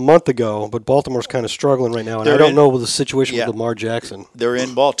one about a month ago, but Baltimore's kind of struggling right now, and I don't know the situation with Lamar Jackson. They're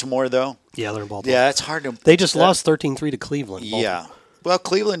in Baltimore, though? Yeah, they're in Baltimore. Yeah, it's hard to... They just lost 13-3 to Cleveland. Baltimore. Yeah. Well,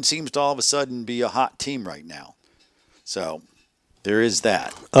 Cleveland seems to all of a sudden be a hot team right now. So there is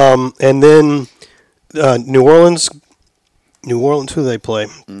that. And then New Orleans, who do they play?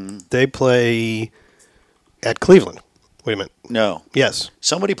 Mm-hmm. They play at Cleveland. Wait a minute. No. Yes.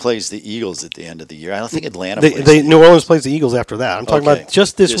 Somebody plays the Eagles at the end of the year. I don't think Atlanta plays. New Orleans plays the Eagles after that. I'm talking about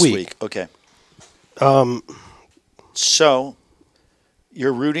just this week. Okay. So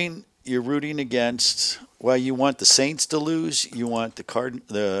you're rooting against. Well, you want the Saints to lose. You want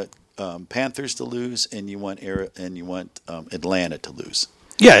the Panthers to lose, and you want Atlanta to lose.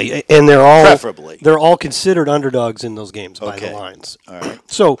 Yeah, and preferably they're all considered underdogs in those games by the lines. All right.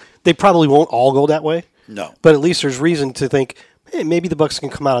 So they probably won't all go that way. No. But at least there's reason to think, hey, maybe the Bucs can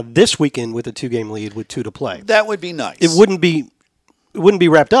come out of this weekend with a 2-game lead with 2 to play. That would be nice. It wouldn't be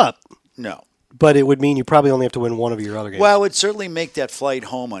wrapped up. No. But it would mean you probably only have to win one of your other games. Well, it would certainly make that flight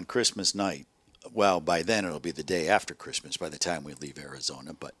home on Christmas night. Well, by then it'll be the day after Christmas by the time we leave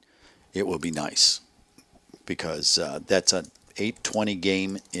Arizona, but it will be nice because that's an 8:20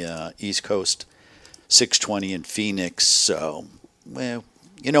 game East Coast, 6:20 in Phoenix. So, well,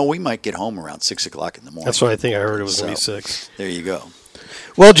 we might get home around 6 o'clock in the morning. That's what I think. I heard it was going to be 6. There you go.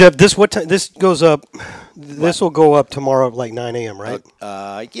 Well, Jeff, this goes up. This will go up tomorrow at like 9 a.m. Right?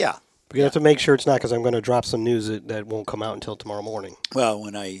 Yeah. We're going to have to make sure it's not because I'm going to drop some news that won't come out until tomorrow morning. Well,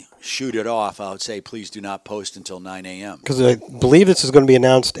 when I shoot it off, I would say please do not post until 9 a.m. Because I believe this is going to be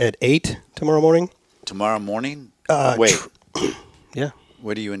announced at 8 tomorrow morning. Tomorrow morning? Wait. Yeah.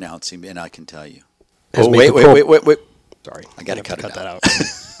 What are you announcing? And I can tell you. Wait. Sorry. I got to cut that out.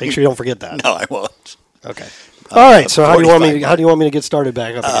 Make sure you don't forget that. No, I won't. Okay. All right. So how do you want me to get started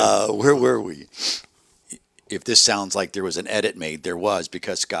back up again? Where were we? If this sounds like there was an edit made, there was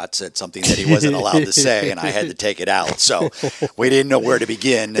because Scott said something that he wasn't allowed to say, and I had to take it out. So we didn't know where to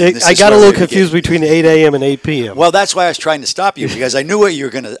begin. I got a little confused between 8 a.m. and 8 p.m. Well, that's why I was trying to stop you because I knew what you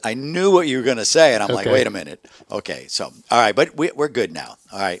were gonna. I knew what you were gonna say, and I'm like, wait a minute. Okay, so all right, but we're good now.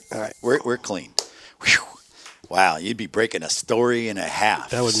 All right, we're clean. Whew. Wow, you'd be breaking a story and a half.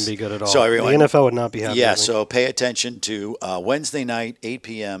 That wouldn't be good at all. So everyone, the NFL would not be happy. Yeah, so pay attention to Wednesday night, 8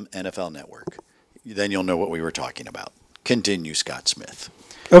 p.m. NFL Network. Then you'll know what we were talking about. Continue, Scott Smith.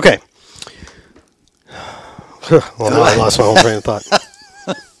 Okay. Well, now I lost my whole train of thought.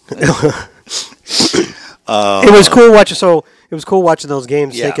 It was cool watching. So it was cool watching those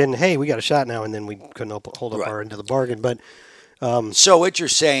games, thinking, "Hey, we got a shot now," and then we couldn't hold up our end of the bargain. But so what you're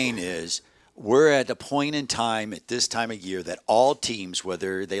saying is, we're at a point in time at this time of year that all teams,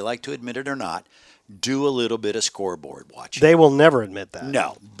 whether they like to admit it or not, do a little bit of scoreboard watching. They will never admit that.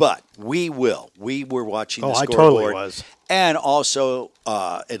 No, but we will. We were watching the scoreboard. I totally was. And also,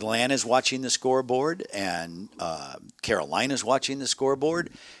 Atlanta's watching the scoreboard, and Carolina's watching the scoreboard,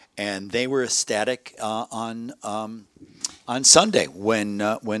 and they were ecstatic on Sunday when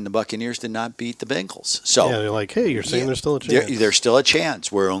the Buccaneers did not beat the Bengals. So yeah, they're like, hey, you're saying there's still a chance. There's still a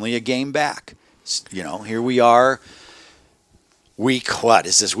chance. We're only a game back. Here we are. Week, what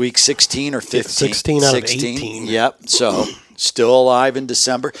is this, week 16 or 15? 16 out of 18. Yep, so still alive in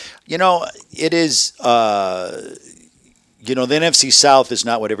December. It is, the NFC South is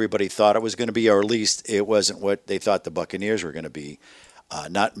not what everybody thought it was going to be, or at least it wasn't what they thought the Buccaneers were going to be.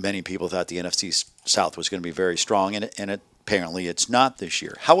 Not many people thought the NFC South was going to be very strong, and apparently it's not this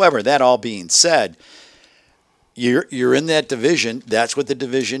year. However, that all being said, You're in that division. That's what the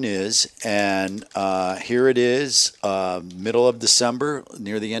division is. And here it is, middle of December,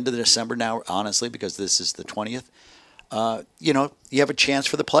 near the end of December now, honestly, because this is the 20th. You have a chance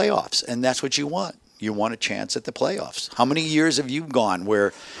for the playoffs, and that's what you want. You want a chance at the playoffs. How many years have you gone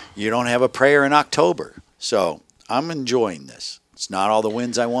where you don't have a prayer in October? So I'm enjoying this. It's not all the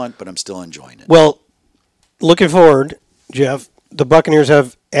wins I want, but I'm still enjoying it. Well, looking forward, Jeff, the Buccaneers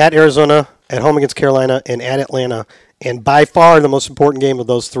have at Arizona, at home against Carolina, and at Atlanta. And by far the most important game of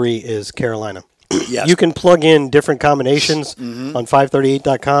those three is Carolina. Yes. You can plug in different combinations on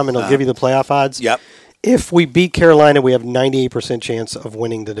 538.com, and it'll give you the playoff odds. Yep. If we beat Carolina, we have 98% chance of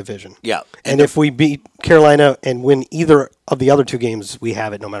winning the division. Yeah. And if we beat Carolina and win either of the other two games, we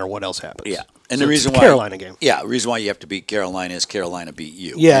have it no matter what else happens. Yeah. And so the reason it's a Carolina game. Yeah, the reason why you have to beat Carolina is Carolina beat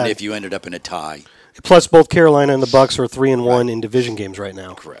you. Yeah. And if you ended up in a tie. Plus, both Carolina and the Bucs are 3-1 in division games right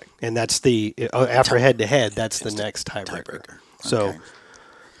now. Correct. And that's the after head-to-head, that's the next tiebreaker. So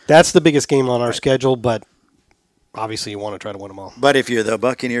that's the biggest game on our schedule, but obviously you want to try to win them all. But if you're the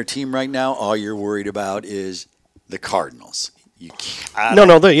Buccaneer team right now, all you're worried about is the Cardinals.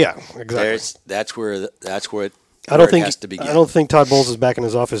 Exactly. That's where it has to begin. I don't think Todd Bowles is back in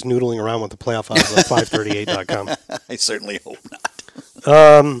his office noodling around with the playoff odds on 538.com. I certainly hope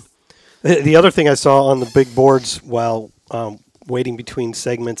not. The other thing I saw on the big boards while waiting between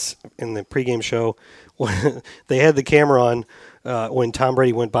segments in the pregame show, they had the camera on when Tom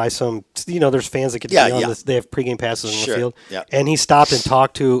Brady went by some. There's fans that get to be on this. They have pregame passes on the field, and he stopped and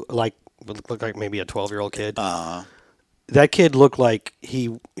talked to looked like maybe a 12-year-old kid. that kid looked like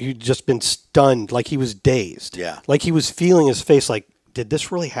he'd just been stunned, like he was dazed. Yeah. Like he was feeling his face like, did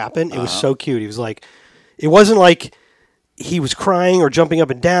this really happen? It was so cute. He was like, it wasn't like he was crying or jumping up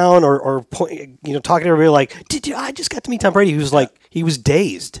and down or talking to everybody like, I just got to meet Tom Brady. He was like, he was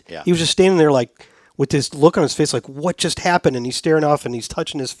dazed. Yeah. He was just standing there like with this look on his face like, what just happened? And he's staring off and he's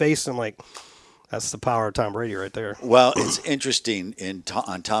touching his face. And I'm like, that's the power of Tom Brady right there. Well, it's interesting.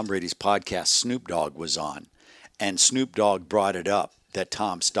 On Tom Brady's podcast, Snoop Dogg was on, and Snoop Dogg brought it up that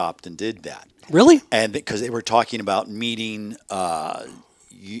Tom stopped and did that. Really? And because they were talking about meeting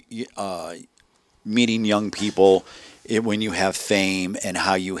young people when you have fame and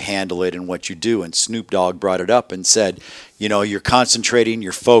how you handle it and what you do. And Snoop Dogg brought it up and said, you're concentrating,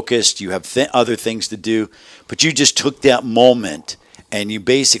 you're focused, you have other things to do, but you just took that moment and you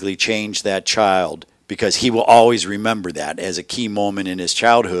basically changed that child, because he will always remember that as a key moment in his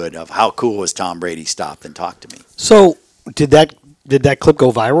childhood of how cool was Tom Brady stopped and talked to me. So did that clip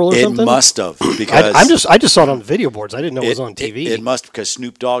go viral or something? It must have, because I just saw it on the video boards. I didn't know it was on TV. It must, because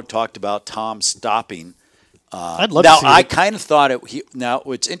Snoop Dogg talked about Tom stopping. I'd love to see I kind of thought it. Now,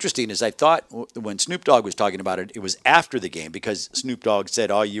 what's interesting is I thought when Snoop Dogg was talking about it, it was after the game, because Snoop Dogg said,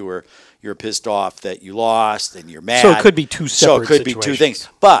 "Oh, you're pissed off that you lost and you're mad." So it could be two separate. So it could be two things,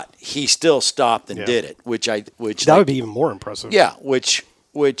 but he still stopped and did it, which that would be even more impressive. Yeah, which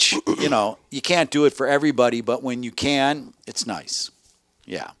you can't do it for everybody, but when you can, it's nice.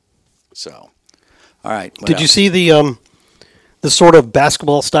 Yeah. So, all right. Did you see the sort of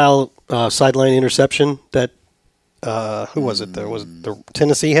basketball style sideline interception that who was it? Was it the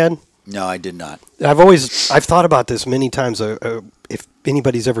Tennessee had? No, I did not. I've thought about this many times. If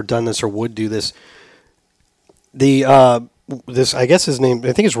anybody's ever done this or would do this, I guess his name,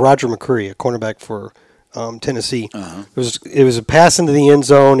 I think it's Roger McCreary, a cornerback for Tennessee. Uh-huh. It was a pass into the end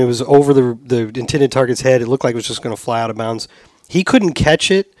zone. It was over the intended target's head. It looked like it was just going to fly out of bounds. He couldn't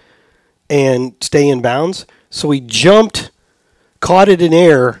catch it and stay in bounds, so he jumped, caught it in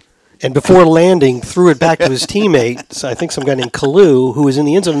air, and before landing, threw it back to his teammate. So I think some guy named Kalu, who was in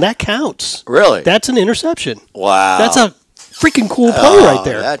the end zone. And that counts. Really? That's an interception. Wow. That's a freaking cool play right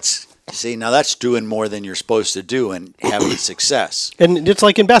there. Now that's doing more than you're supposed to do and having success. And it's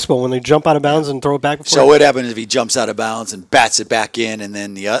like in basketball when they jump out of bounds and throw it back. So what happens if he jumps out of bounds and bats it back in, and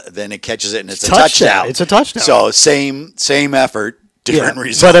then then it catches it and it's a touchdown? It's a touchdown. So same effort, different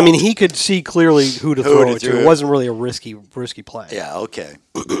result. But I mean, he could see clearly who to throw it to. It wasn't really a risky play. Yeah. Okay.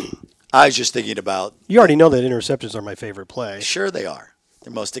 I was just thinking about. You already know that interceptions are my favorite play. Sure, they are.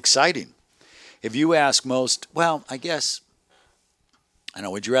 They're most exciting. If you ask most, well, I guess. I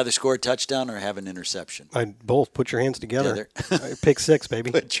know. Would you rather score a touchdown or have an interception? Both. Put your hands together. Pick six,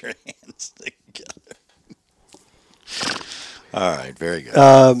 baby. Put your hands together. All right. Very good.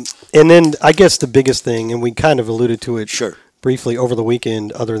 And then I guess the biggest thing, and we kind of alluded to it briefly over the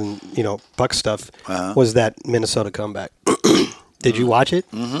weekend, other than Buck stuff, was that Minnesota comeback. Did you watch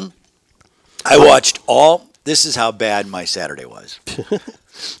it? Mm-hmm. I watched all. This is how bad my Saturday was.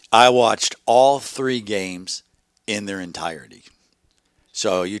 I watched all 3 games in their entirety.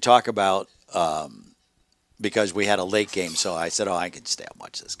 So you talk about because we had a late game, so I said, I can stay and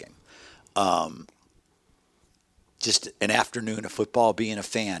watch this game. Just an afternoon of football, being a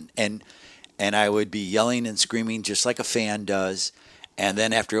fan. And I would be yelling and screaming just like a fan does. And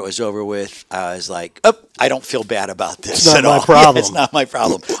then after it was over with, I was like, I don't feel bad about this at all. It's not my problem. It's not my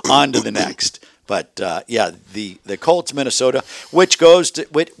problem. On to the next. But, the Colts, Minnesota,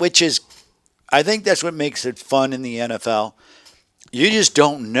 which is, I think that's what makes it fun in the NFL. You just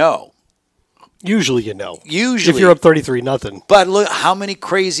don't know. Usually you know. Usually. If you're up 33-0. But look, how many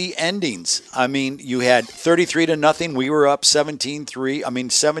crazy endings. I mean, you had 33-0. We were up 17-3. I mean,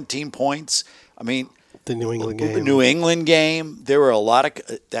 17 points. I mean. The New England game. The New England game. There were a lot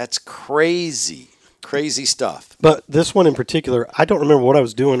of – that's crazy. Crazy stuff. But this one in particular, I don't remember what I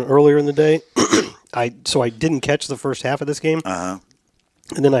was doing earlier in the day. So I didn't catch the first half of this game. Uh-huh.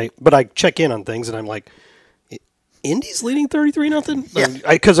 And then I check in on things, and I'm like, Indy's leading 33-0?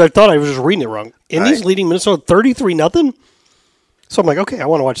 Yeah. Because I thought I was just reading it wrong. Indy's leading Minnesota 33-0? So I'm like, okay, I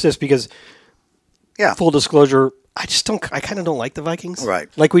want to watch this because, full disclosure, I kind of don't like the Vikings. Right.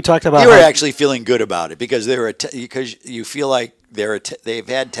 Like we talked about. You were actually feeling good about it because because you feel like they've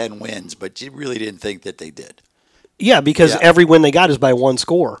had 10 wins, but you really didn't think that they did. Yeah, because every win they got is by one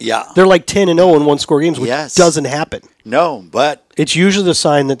score. Yeah. They're like 10-0 in one-score games, which doesn't happen. No, but it's usually the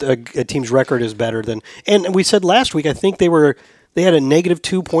sign that a team's record is better than. And we said last week, I think they had a negative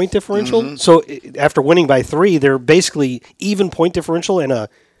 2-point differential. Mm-hmm. So after winning by 3, they're basically even point differential and a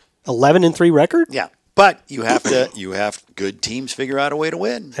 11-3 record. Yeah. But you have good teams figure out a way to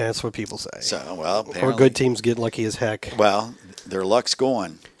win. That's what people say. So, well, Or apparently, good teams get lucky as heck. well, their luck's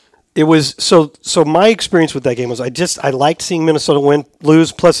going. It was so my experience with that game was I liked seeing Minnesota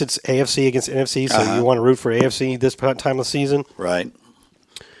lose. Plus, it's AFC against NFC, so you want to root for AFC this time of the season. Right.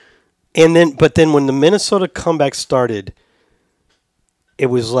 But then when the Minnesota comeback started, it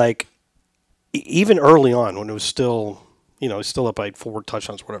was like even early on when it was still still up by 4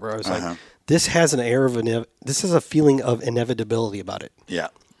 touchdowns or whatever. I was like, this has an air of this has a feeling of inevitability about it. Yeah.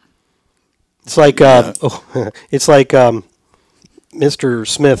 It's like it's like Mr.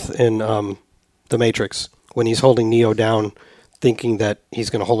 Smith in The Matrix when he's holding Neo down, thinking that he's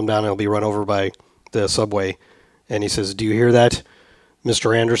going to hold him down and he'll be run over by the subway, and he says, "Do you hear that,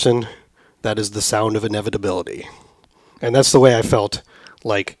 Mr. Anderson? That is the sound of inevitability." And that's the way I felt.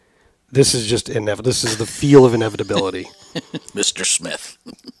 Like this is just This is the feel of inevitability. Mr. Smith.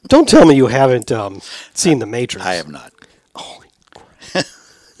 Don't tell me you haven't seen The Matrix. I have not. Holy crap.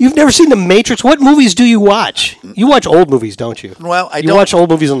 You've never seen The Matrix? What movies do you watch? You watch old movies, don't you? Well, I You don't. watch old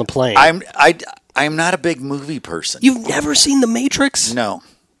movies on the plane. I'm not a big movie person. You've never seen The Matrix? No.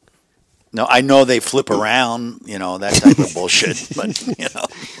 No, I know they flip around, that type of bullshit, but,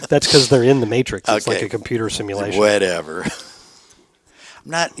 That's because they're in The Matrix. It's Okay. like a computer simulation. whatever.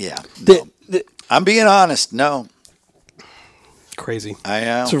 I'm not, no. I'm being honest, no. Crazy. I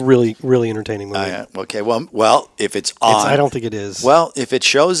am. It's a really, really entertaining movie. Okay, well, if it's on. I don't think it is. Well, if it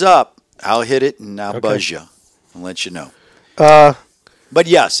shows up, I'll hit it and I'll buzz you and let you know. But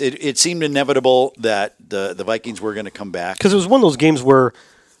yes, it seemed inevitable that the Vikings were going to come back. Because it was one of those games where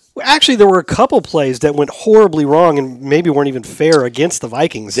actually there were a couple plays that went horribly wrong and maybe weren't even fair against the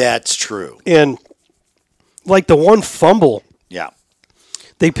Vikings. That's true. And like the one fumble, Yeah.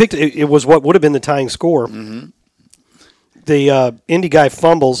 they picked it was what would have been the tying score. Mm-hmm. The Indy guy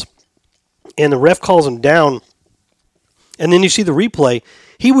fumbles, and the ref calls him down. And then you see the replay.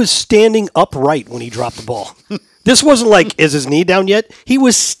 He was standing upright when he dropped the ball. This wasn't like, is his knee down yet? He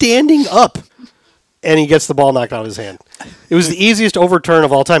was standing up, and he gets the ball knocked out of his hand. It was the easiest overturn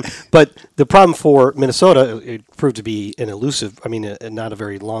of all time. But the problem for Minnesota, it proved to be not a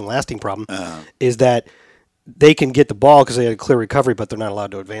very long-lasting problem, is that they can get the ball because they had a clear recovery, but they're not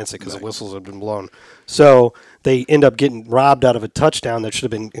allowed to advance it because the whistles have been blown. So they end up getting robbed out of a touchdown that should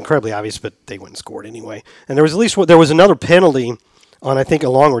have been incredibly obvious, but they went and scored anyway. And there was another penalty on, I think, a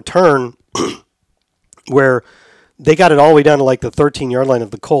long return where they got it all the way down to like the 13-yard line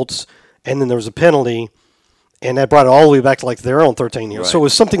of the Colts, and then there was a penalty, and that brought it all the way back to like their own 13 yards. Right. So it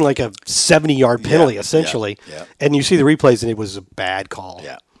was something like a 70-yard penalty, essentially. Yeah. And you see the replays, and it was a bad call.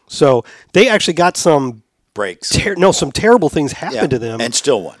 Yeah. So they actually got some Breaks. some terrible things happened to them. And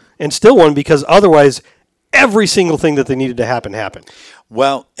still won. And still won because otherwise every single thing that they needed to happen happened.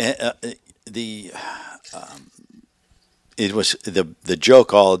 Well, it was the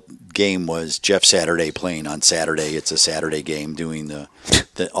joke all game was Jeff Saturday playing on Saturday. It's a Saturday game doing the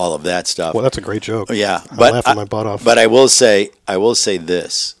all of that stuff. Well, that's a great joke. Yeah, I'm laughing my butt off. But I will say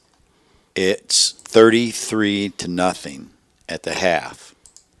this: it's 33-0 at the half,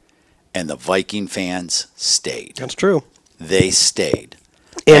 and the Viking fans stayed. That's true. They stayed,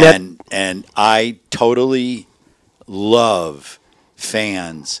 And and I totally love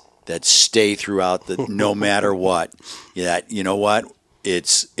fans that stay throughout the no matter what. Yeah, you know what?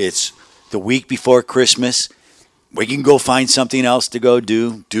 It's the week before Christmas. We can go find something else to go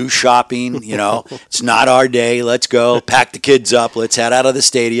do shopping. It's not our day. Let's go pack the kids up. Let's head out of the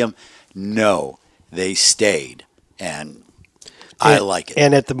stadium. No, they stayed, and I like it.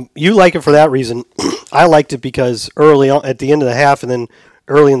 And you like it for that reason. I liked it because early on, at the end of the half, and then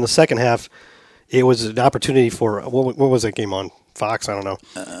early in the second half, it was an opportunity for what was that game on? Fox, I don't know.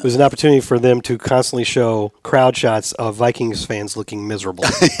 It was an opportunity for them to constantly show crowd shots of Vikings fans looking miserable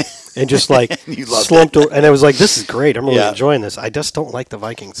and just like slumped. And I was like, "This is great. I'm really enjoying this." I just don't like the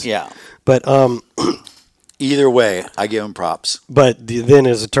Vikings. Yeah, but either way, I give them props. But then,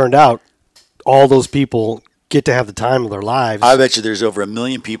 as it turned out, all those people get to have the time of their lives. I bet you there's over 1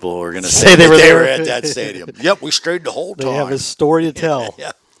 million people who are going to say they were at that stadium. Yep, we stayed the whole time. They have a story to tell.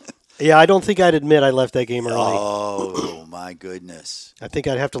 Yeah. Yeah, I don't think I'd admit I left that game early. Oh, my goodness. I think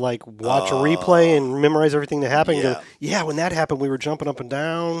I'd have to watch a replay and memorize everything that happened. And go, when that happened, we were jumping up and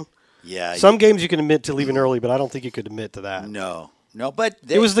down. Yeah. Some games you can admit to leaving early, but I don't think you could admit to that. No, but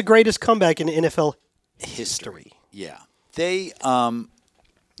it was the greatest comeback in NFL history. Yeah. They,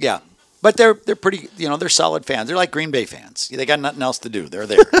 but they're pretty, they're solid fans. They're like Green Bay fans. They got nothing else to do. They're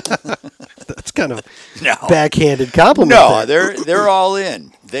there. That's kind of backhanded compliment. No, they're all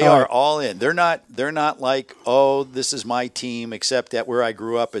in. They are all in. They're not like, oh, this is my team, except that where I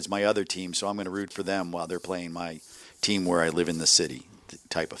grew up is my other team, so I'm going to root for them while they're playing my team where I live in the city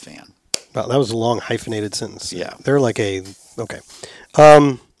type of fan. Well, that was a long hyphenated sentence. Yeah. They're like okay.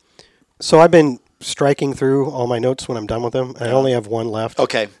 So I've been striking through all my notes when I'm done with them. I only have one left.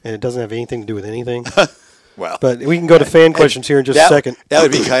 Okay. And it doesn't have anything to do with anything. Well, but we can go to fan questions here in just a second. That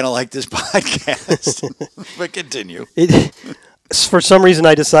would be kind of like this podcast. But continue. For some reason,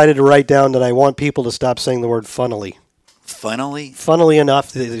 I decided to write down that I want people to stop saying the word funnily. Funnily? Funnily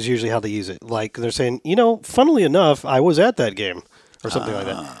enough is usually how they use it. Like they're saying, funnily enough, I was at that game or something like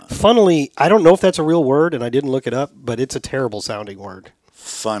that. Funnily, I don't know if that's a real word, and I didn't look it up, but it's a terrible sounding word.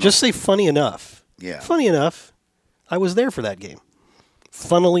 Funny. Just say funny enough. Yeah. Funny enough, I was there for that game.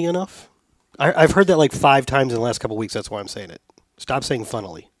 Funnily enough. I've heard that like 5 times in the last couple of weeks. That's why I'm saying it. Stop saying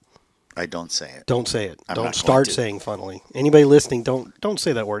funnily. I don't say it. Don't say it. I'm don't not start going to. saying funnily. Anybody listening, don't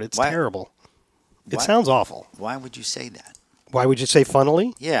say that word. It's terrible. It sounds awful. Why would you say that? Why would you say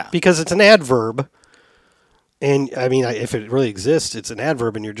funnily? Yeah. Because it's an adverb. And, I mean, if it really exists, it's an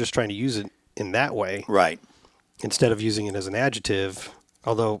adverb, and you're just trying to use it in that way. Right. Instead of using it as an adjective.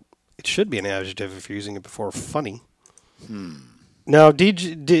 Although, it should be an adjective if you're using it before funny. Now,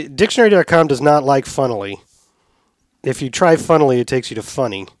 Dictionary.com does not like funnily. If you try funnily, it takes you to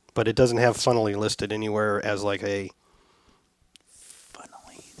funny. But it doesn't have funnily listed anywhere as like a...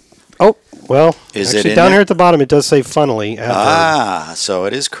 Funnily. Oh, well, Is actually it down there? here at the bottom it does say funnily. So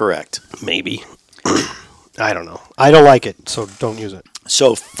it is correct. Maybe. I don't know. I don't like it, so don't use it.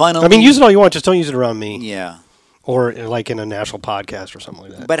 So funnily. I mean, use it all you want, just don't use it around me. Yeah. Or like in a national podcast or something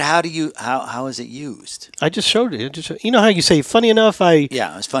like that. But how is it used? I just showed it. You know how you say funny enough?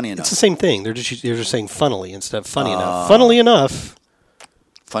 Yeah, it's funny enough. It's the same thing. They're just saying funnily instead of funny enough. Funnily enough.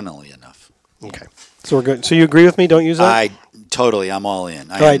 Funnily enough. Okay. So we're good. So you agree with me? Don't use that? I'm all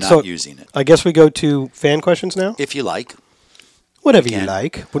in. I All am right, not so using it. I guess we go to fan questions now? If you like. Whatever you can.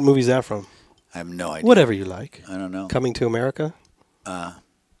 like. What movie is that from? I have no idea. Whatever you like. I don't know. Coming to America? I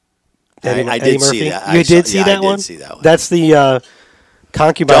Eddie did see Murphy? that. You did see that one? I did see that one. That's the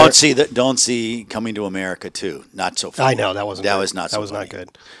concubine. Don't see Coming to America 2. Not so funny. I know that wasn't. That good. was not. That so was funny. not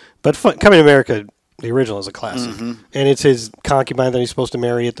good. But Coming to America, the original, is a classic, Mm-hmm. and it's his concubine that he's supposed to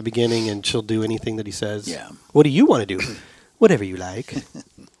marry at the beginning, and she'll do anything that he says. Yeah. What do you want to do? Whatever you like.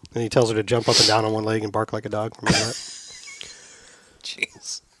 And he tells her to jump up and down on one leg and bark like a dog. Remember that?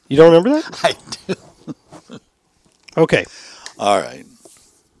 Jeez. You don't remember that? I do. Okay. All right.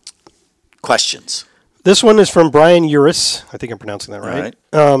 Questions. This one is from Brian Uris. I think I'm pronouncing that right.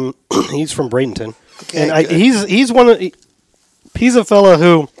 All He's from Bradenton, Okay, and good. he's a fella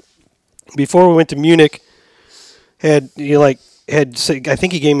who, before we went to Munich, I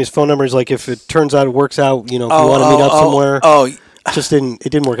think he gave me his phone number. He's like, if it turns out it works out, if you want to meet up somewhere.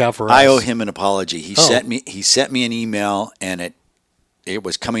 It didn't work out for us. I owe him an apology. He Oh. sent me an email, and it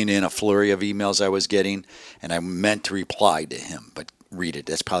was coming in a flurry of emails I was getting, and I meant to reply to him, but read it.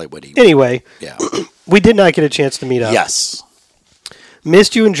 That's probably what he. Anyway, Yeah. we did not get a chance to meet up. Yes.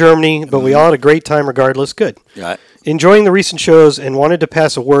 Missed you in Germany, but we all had a great time regardless. Good. Yeah. Enjoying the recent shows and wanted to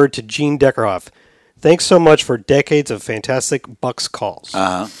pass a word to Gene Deckerhoff. Thanks so much for decades of fantastic Bucks calls.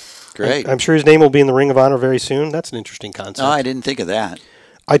 Great. I'm sure his name will be in the Ring of Honor very soon. That's an interesting concept. Oh, I didn't think of that.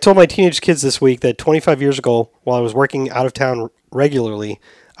 I told my teenage kids this week that 25 years ago, while I was working out of town regularly,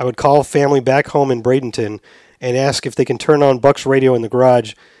 I would call family back home in Bradenton and ask if they can turn on Bucks radio in the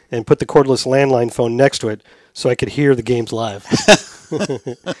garage and put the cordless landline phone next to it so I could hear the games live.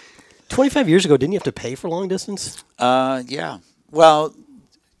 25 years ago, didn't you have to pay for long distance? Yeah. Well,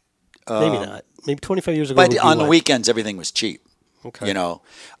 Maybe not. Maybe 25 years ago. but would be on the what? weekends, everything was cheap. Okay.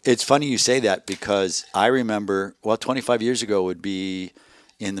 It's funny you say that because I remember, 25 years ago would be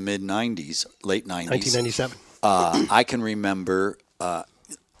in the mid-'90s, late 90s. 1997. I can remember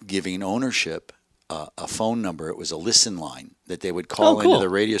giving ownership a phone number. It was a listen line that they would call Oh, cool. into the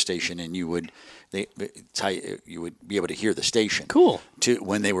radio station, and you would be able to hear the station. Cool.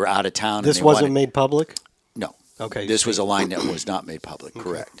 When they were out of town. This and they wasn't wanted, made public? No. Okay. This was a line that was not made public.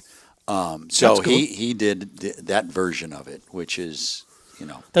 Correct. So That's cool. he did that version of it, which is,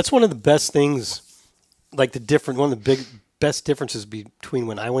 That's one of the best things, like one of the best differences between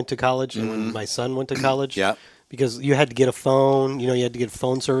when I went to college and when my son went to college. Yeah. Because you had to get a phone, you had to get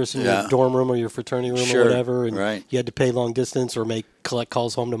phone service in your dorm room or your fraternity room Sure. or whatever, and Right. you had to pay long distance or collect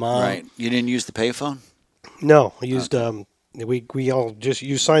calls home to mom. right. You didn't use the payphone? No, I used we all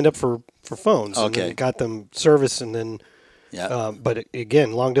you signed up for phones and Okay. then got them service and then Yeah. but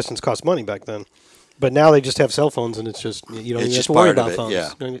again, long distance cost money back then. But now they just have cell phones and it's just you don't It's even have just to worry part of about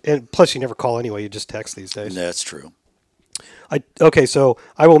it, phones. yeah. And plus you never call anyway, you just text these days. That's true. Okay, so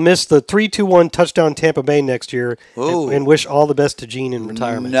I will miss the 3-2-1 touchdown Tampa Bay next year and wish all the best to Gene in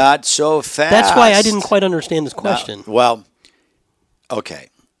retirement. Not so fast. That's why I didn't quite understand this question. Okay.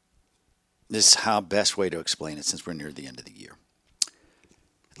 This is how best way to explain it since we're near the end of the year.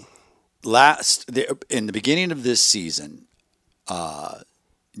 In the beginning of this season,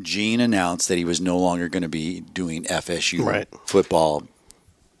 Gene announced that he was no longer going to be doing FSU football,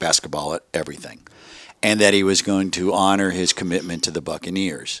 basketball, everything, and that he was going to honor his commitment to the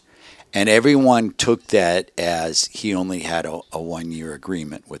Buccaneers. And everyone took that as he only had a 1-year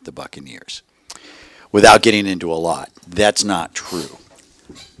agreement with the Buccaneers. Without getting into a lot, that's not true.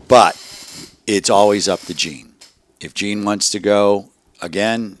 But it's always up to Gene. If Gene wants to go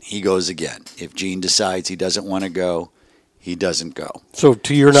again, he goes again. If Gene decides he doesn't want to go, he doesn't go. So,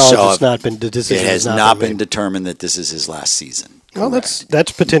 to your knowledge, it's not been the decision. It has not been determined that this is his last season. Well, that's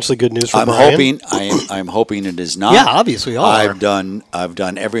potentially good news for Brian. I'm hoping it is not. Yeah, obviously, all I've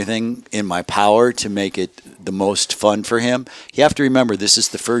done everything in my power to make it the most fun for him. You have to remember, this is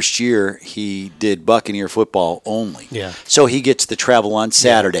the first year he did Buccaneer football only. Yeah. So he gets to travel on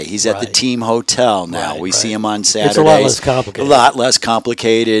Saturday. He's at the team hotel now. We see him on Saturdays. It's a lot less complicated. A lot less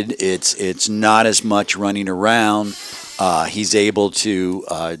complicated. It's not as much running around. He's able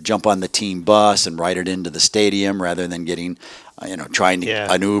to jump on the team bus and ride it into the stadium rather than getting, trying to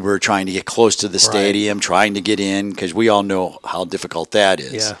an Uber, trying to get close to the stadium, trying to get in, because we all know how difficult that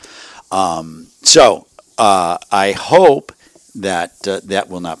is. Yeah. So I hope that that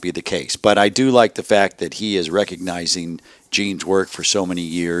will not be the case. But I do like the fact that he is recognizing Gene's work for so many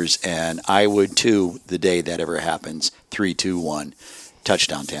years, and I would too the day that ever happens. 3-2-1,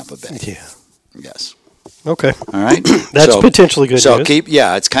 touchdown Tampa Bay. Yeah. Yes. Okay. All right. That's potentially good news. So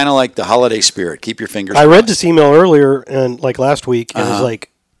it's kind of like the holiday spirit. Keep your fingers crossed. I read this email earlier, and like last week, and it was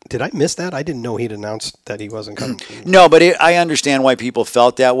like, did I miss that? I didn't know he'd announced that he wasn't coming. No, but I understand why people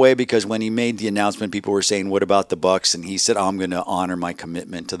felt that way, because when he made the announcement, people were saying, "What about the Bucs?" And he said, "I'm going to honor my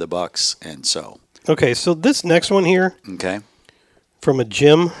commitment to the Bucs." And so. Okay, so this next one here. Okay. From a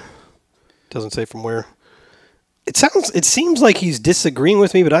Jim, doesn't say from where. It seems like he's disagreeing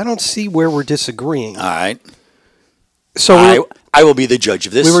with me, but I don't see where we're disagreeing. All right. So I will be the judge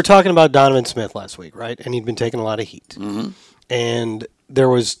of this. We were talking about Donovan Smith last week, right? And he'd been taking a lot of heat. Mm-hmm. And there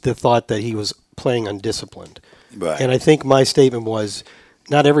was the thought that he was playing undisciplined. Right. And I think my statement was,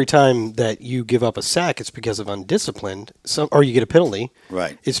 not every time that you give up a sack, it's because of undisciplined, or you get a penalty.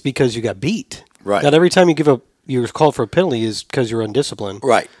 Right. It's because you got beat. Right. Not every time you're called for a penalty is because you're undisciplined.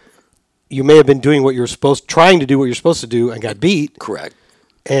 Right. You may have been doing trying to do what you're supposed to do and got beat. Correct.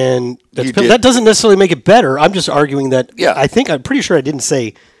 And that doesn't necessarily make it better. I'm just arguing that. Yeah. I'm pretty sure I didn't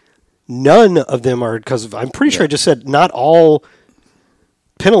say none of them are because I'm pretty sure I just said not all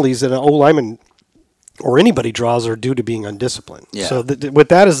penalties that an O lineman or anybody draws are due to being undisciplined. Yeah. So with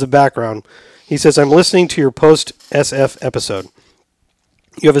that as the background, he says, I'm listening to your post-SF episode.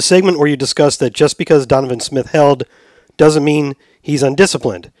 You have a segment where you discuss that just because Donovan Smith held doesn't mean he's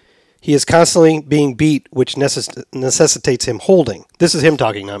undisciplined. He is constantly being beat, which necessitates him holding. This is him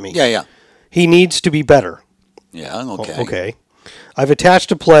talking, not me. Yeah. He needs to be better. Yeah, okay. Okay. I've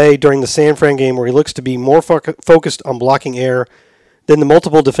attached a play during the San Fran game where he looks to be more focused on blocking air than the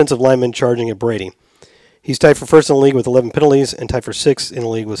multiple defensive linemen charging at Brady. He's tied for first in the league with 11 penalties and tied for sixth in the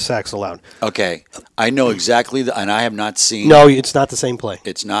league with sacks allowed. Okay. I know exactly, and I have not seen. No, it's not the same play.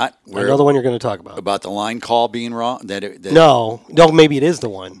 It's not? I know the one you're going to talk about. About the line call being wrong? No, maybe it is the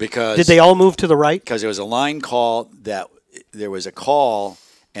one. Because did they all move to the right? Because it was a line call that there was a call,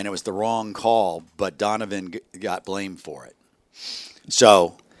 and it was the wrong call, but Donovan got blamed for it.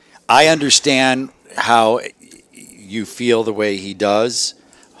 So I understand how you feel the way he does.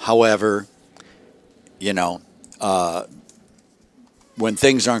 However, when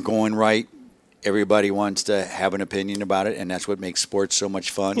things aren't going right, everybody wants to have an opinion about it, and that's what makes sports so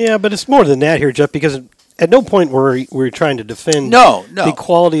much fun. Yeah, but it's more than that here, Jeff, because at no point were we trying to defend the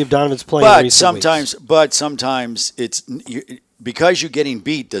quality of Donovan's play. But sometimes it's because you're getting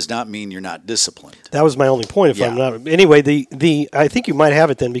beat does not mean you're not disciplined. That was my only point. I'm not anyway. I think you might have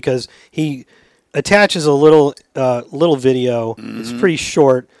it then because he attaches a little video. Mm-hmm. It's pretty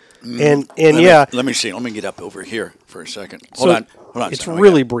short. And let me see. Let me get up over here for a second. Hold on. It's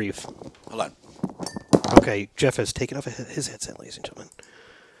really brief. Hold on. Okay, Jeff has taken off his headset, ladies and gentlemen.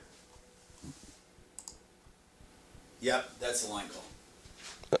 Yep, that's the line call.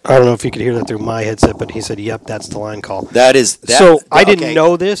 I don't know if you could hear that through my headset, but he said, "Yep, that's the line call." I didn't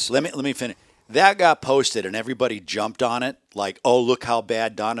know this. Let me finish. That got posted, and everybody jumped on it, like, "Oh, look how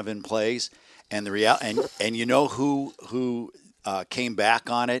bad Donovan plays." And the and you know who came back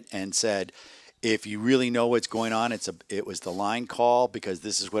on it and said, if you really know what's going on, it was the line call because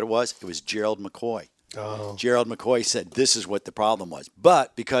this is what it was. It was Gerald McCoy. Oh. Gerald McCoy said this is what the problem was.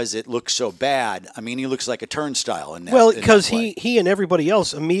 But because it looks so bad, I mean, he looks like a turnstile in that. Well, because he and everybody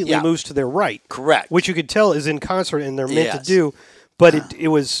else immediately moves to their right. Correct. Which you could tell is in concert and they're meant to Yes. do. But it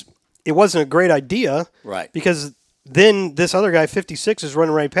wasn't a great idea. Right. Because then this other guy, 56, is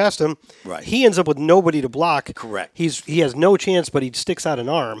running right past him. Right. He ends up with nobody to block. Correct. He has no chance, but he sticks out an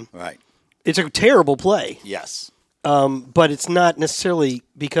arm. Right. It's a terrible play. Yes. But it's not necessarily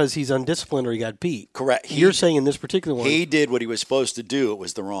because he's undisciplined or he got beat. Correct. You're saying in this particular one. He did what he was supposed to do. It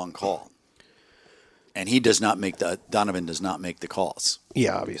was the wrong call. And Donovan does not make the calls.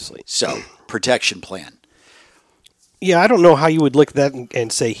 Yeah, obviously. So, protection plan. Yeah, I don't know how you would look at that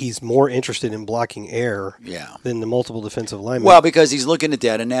and say he's more interested in blocking air than the multiple defensive linemen. Well, because he's looking at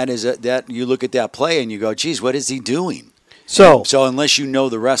that, and that you look at that play and you go, geez, what is he doing? So unless you know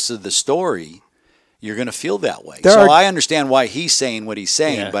the rest of the story, you're going to feel that way. I understand why he's saying what he's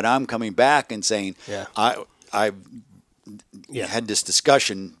saying, but I'm coming back and saying, I had this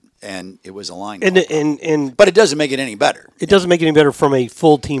discussion and it was a line call. But it doesn't make it any better. It doesn't make it any better from a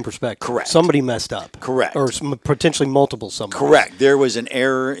full team perspective. Correct. Somebody messed up. Correct. Or potentially multiple somebody. Correct. There was an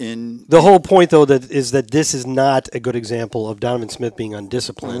error in... The whole point, though, is that this is not a good example of Donovan Smith being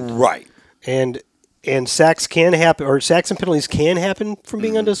undisciplined. Right. And sacks can happen, or sacks and penalties can happen from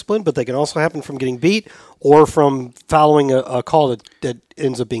being undisciplined, but they can also happen from getting beat or from following a call that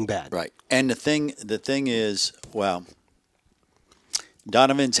ends up being bad. Right. And the thing is, well,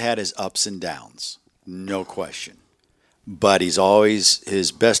 Donovan's had his ups and downs, no question. But he's always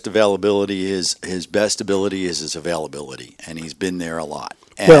his best availability. His best ability is his availability, and he's been there a lot.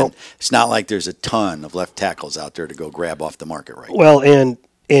 And it's not like there's a ton of left tackles out there to go grab off the market right now. Well,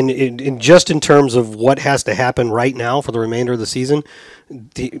 and just in terms of what has to happen right now for the remainder of the season,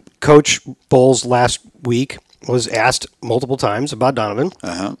 Coach Bowles last week was asked multiple times about Donovan,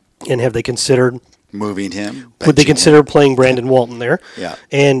 and have they considered moving him? Would they consider playing Brandon Walton there? Yeah.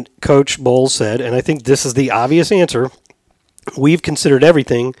 And Coach Bowles said, and I think this is the obvious answer, we've considered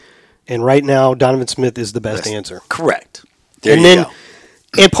everything, and right now Donovan Smith is the best answer. Correct. There you go.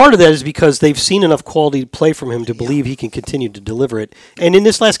 And part of that is because they've seen enough quality play from him to believe he can continue to deliver it. And in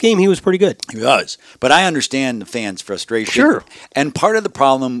this last game, he was pretty good. He was. But I understand the fans' frustration. Sure. And part of the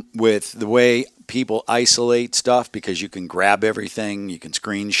problem with the way people isolate stuff, because you can grab everything, you can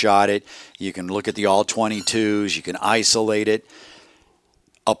screenshot it, you can look at the all 22s, you can isolate it.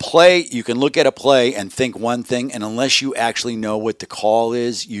 You can look at a play and think one thing, and unless you actually know what the call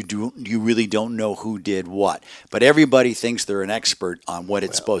is, you really don't know who did what. But everybody thinks they're an expert on what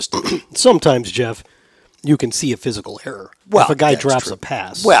it's supposed to be. Sometimes, Jeff, you can see a physical error. Well, if a guy drops a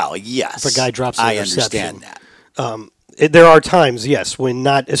pass. Well, yes. If a guy drops an interception. I understand that. There are times, yes, when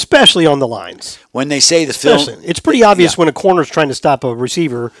not, especially on the lines. When they say the film... It's pretty obvious when a corner's trying to stop a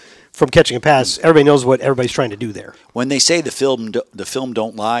receiver from catching a pass. Everybody knows what everybody's trying to do there. When they say the film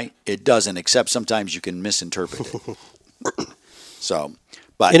don't lie, it doesn't, except sometimes you can misinterpret it. So,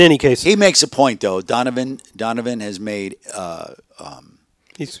 but in any case, he makes a point though. Donovan has made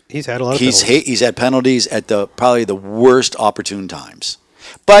he's had a lot of penalties. He's had penalties at probably the worst opportune times.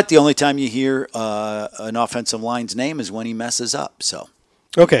 But the only time you hear an offensive line's name is when he messes up. So.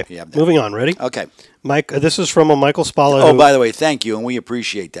 Okay, moving on. Ready? Okay. Mike, this is from a Michael Spalla. Oh, by the way, thank you, and we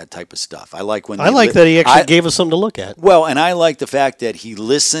appreciate that type of stuff. I like that he actually gave us something to look at. Well, and I like the fact that he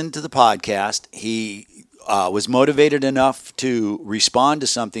listened to the podcast. He was motivated enough to respond to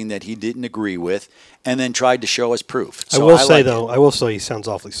something that he didn't agree with, and then tried to show us proof. So I will say he sounds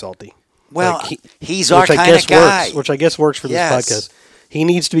awfully salty. Well, he's our kind of guy. Which I guess works for this podcast. He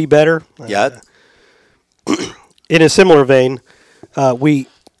needs to be better. Yeah. In a similar vein, we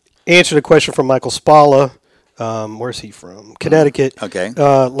answered a question from Michael Spalla. Where's he from? Connecticut. Okay.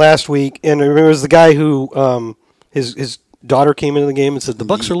 Last week, and it was the guy who his daughter came into the game and said the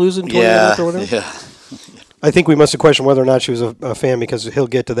Bucs are losing 20 or whatever. Yeah. I think we must have questioned whether or not she was a fan because he'll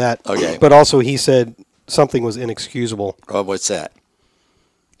get to that. Okay. But also he said something was inexcusable. Oh, what's that?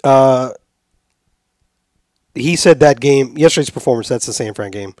 He said that game, yesterday's performance, that's the San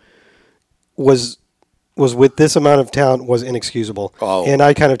Fran game, was with this amount of talent was inexcusable. Oh. And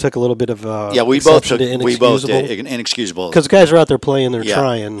I kind of took a little bit of we both did inexcusable. Because guys are out there playing, they're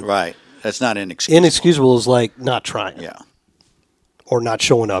trying. Right. That's not inexcusable. Inexcusable is like not trying. Yeah. Or not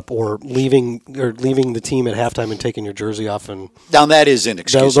showing up, or leaving the team at halftime and taking your jersey off, and now that is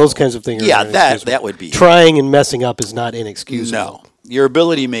inexcusable. Those kinds of things. Yeah, that would be trying and messing up is not inexcusable. No, your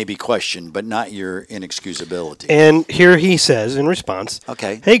ability may be questioned, but not your inexcusability. And here he says in response,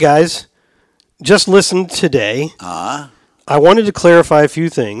 "Okay, hey guys, just listened today. I wanted to clarify a few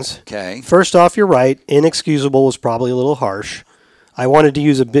things. Okay. First off, you're right. Inexcusable was probably a little harsh. I wanted to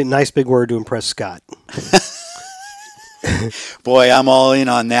use a nice big word to impress Scott. Boy, I'm all in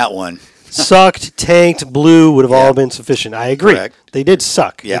on that one. Sucked, tanked, blew would have all been sufficient. I agree. Correct. They did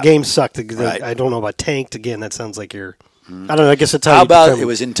suck. Yeah. The game sucked. Right. I don't know about tanked. Again, that sounds like you're... I don't know. I guess that's how How you about determine. it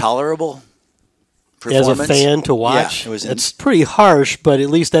was intolerable As a performance? fan to watch? Yeah, it was. It's pretty harsh, but at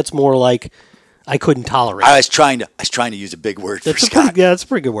least that's more like I couldn't tolerate. I was trying to use a big word for Scott. That's a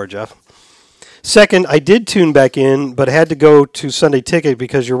pretty good word, Jeff. Second, I did tune back in, but had to go to Sunday Ticket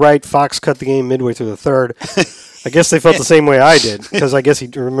because you're right. Fox cut the game midway through the third. I guess they felt the same way I did because I guess he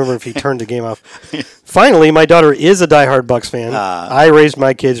remember if he turned the game off. Finally, my daughter is a diehard Bucks fan. I raised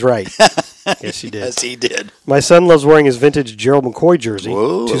my kids right. Yes, she did. Yes, he did. My son loves wearing his vintage Gerald McCoy jersey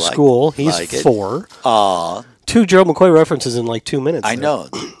Whoa, to school. He's like it. 4. Aw, 2 Gerald McCoy references in like 2 minutes. I there. know.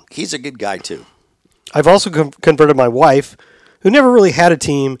 He's a good guy, too. I've also converted my wife, who never really had a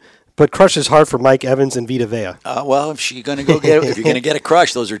team, but crushes hard for Mike Evans and Vita Vea. Well, if you're going to get a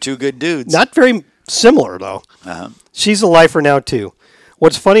crush, those are two good dudes. Not very similar, though. She's a lifer now, too.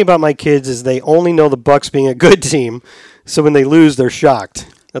 What's funny about my kids is they only know the Bucks being a good team, so when they lose, they're shocked.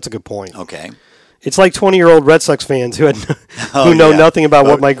 That's a good point. Okay. It's like 20-year-old Red Sox fans who know nothing about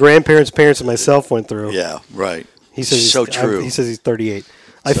what my grandparents, parents, and myself went through. Yeah, right. He says so true. He says he's 38.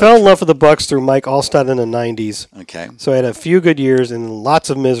 I fell in love with the Bucks through Mike Allstott in the 90s. Okay. So I had a few good years and lots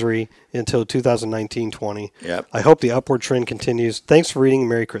of misery until 2019-20. Yep. I hope the upward trend continues. Thanks for reading.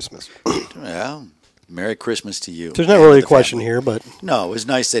 Merry Christmas. Well, Merry Christmas to you. There's not and really a the question family. here, but No, it was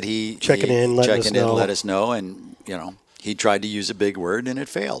nice that he Checking in, letting us know. let us know, and he tried to use a big word and it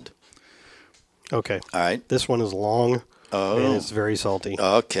failed. okay. All right. This one is long and it's very salty.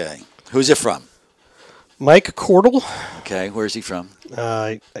 Okay. Who's it from? Mike Cordell. Okay, where's he from?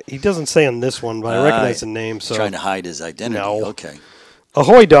 He doesn't say on this one, but I recognize the name. So Trying to hide his identity. No. Okay.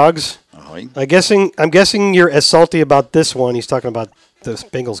 Ahoy, dogs! Ahoy. I'm guessing you're as salty about this one. He's talking about this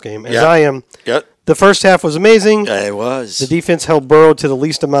Bengals game as Yeah. I am. Yep. The first half was amazing. It was. The defense held Burrow to the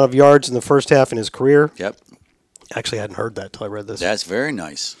least amount of yards in the first half in his career. Yep. Actually, I hadn't heard that until I read this. That's very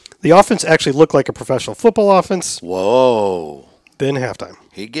nice. The offense actually looked like a professional football offense. Whoa. Then halftime.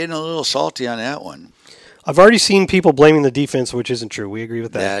 He getting a little salty on that one. I've already seen people blaming the defense, which isn't true. We agree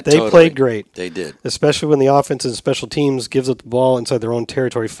with that. They Totally. played great. They did. Especially when the offense and special teams gives up the ball inside their own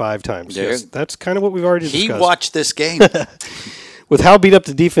territory 5 times. There- Yes, that's kind of what we've already He discussed. watched this game. With how beat up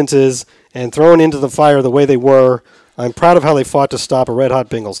the defense is and thrown into the fire the way they were, I'm proud of how they fought to stop a red-hot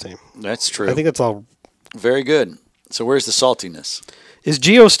Bengals team. That's true. I think that's all. Very good. So where's the saltiness? Is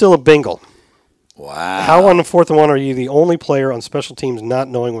Gio still a Bengal? Wow. How on the 4th and 1 are you the only player on special teams not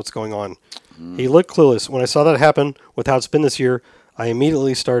knowing what's going on? He looked clueless. When I saw that happen with how it's been this year, I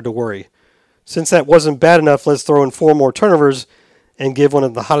immediately started to worry. Since that wasn't bad enough, let's throw in 4 more turnovers and give one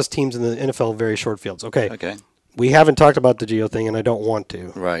of the hottest teams in the NFL very short fields. Okay. We haven't talked about the Gio thing, and I don't want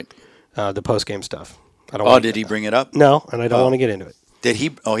to. Right. The post-game stuff. I don't. Oh, want did he bring it up? No, and I don't want to get into it. Did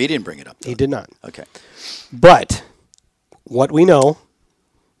he? Oh, he didn't bring it up. He did not. Okay. But what we know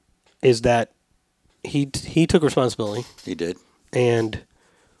is that he took responsibility, He did. and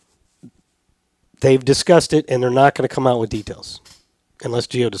they've discussed it, and they're not going to come out with details unless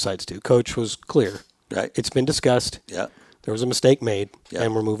Gio decides to. Coach was clear. Right. It's been discussed. Yeah. There was a mistake made, Yeah.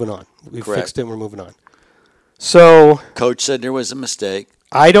 and we're moving on. We Correct. fixed it, and we're moving on. So Coach said there was a mistake.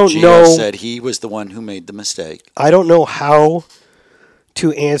 I don't Gio know. said he was the one who made the mistake. I don't know how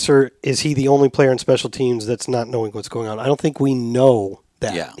to answer. Is he the only player in special teams that's not knowing what's going on? I don't think we know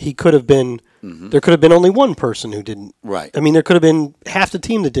that. Yeah. He could have been. There could have been only one person who didn't. Right. I mean, there could have been half the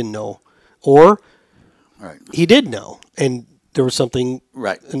team that didn't know, or Right. he did know, and there was something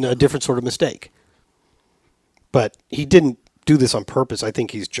Right. a different sort of mistake. But he didn't do this on purpose. I think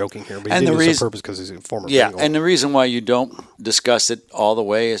he's joking here, but he And did the this reason- on purpose because he's a former Yeah, Bengal. and the reason why you don't discuss it all the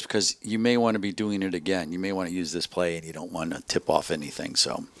way is because you may want to be doing it again. You may want to use this play, and you don't want to tip off anything.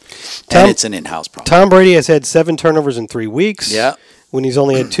 So, and it's an in-house problem. Tom Brady has had 7 turnovers in 3 weeks. Yeah. When he's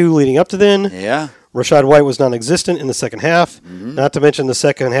only had 2 leading up to then. Yeah. Rashad White was non-existent in the second half. Mm-hmm. Not to mention the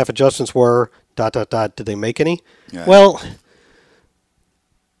second half adjustments were ... Did they make any? Yeah. Well,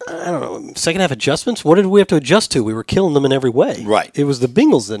 I don't know. Second half adjustments? What did we have to adjust to? We were killing them in every way. Right. It was the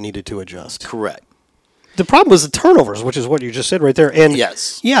Bengals that needed to adjust. Correct. The problem was the turnovers, which is what you just said right there. And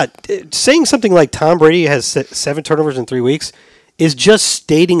Yes. yeah, saying something like Tom Brady has 7 turnovers in 3 weeks is just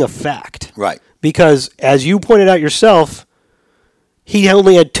stating a fact. Right. Because as you pointed out yourself, he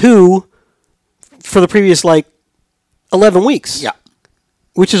only had 2 for the previous 11 weeks. Yeah.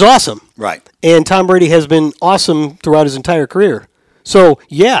 Which is awesome. Right. And Tom Brady has been awesome throughout his entire career. So,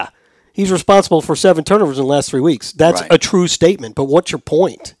 yeah, he's responsible for 7 turnovers in the last 3 weeks. That's Right. a true statement. But what's your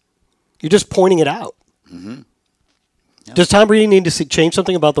point? You're just pointing it out. Mm-hmm. Yep. Does Tom Brady need to change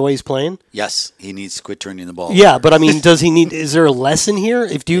something about the way he's playing? Yes, he needs to quit turning the ball. Yeah, over. but I mean, does he need? Is there a lesson here?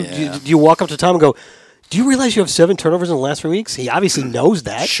 If do you walk up to Tom and go, "Do you realize you have 7 turnovers in the last 3 weeks?" He obviously knows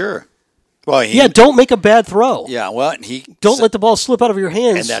that. Sure. Well, Don't make a bad throw. Yeah, well, Don't let the ball slip out of your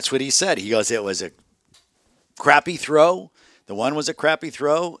hands. And that's what he said. He goes, it was a crappy throw. The one was a crappy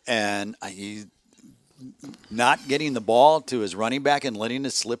throw, and he not getting the ball to his running back and letting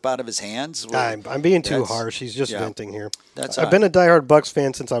it slip out of his hands. I'm being too harsh. He's just venting here. I've been a diehard Bucks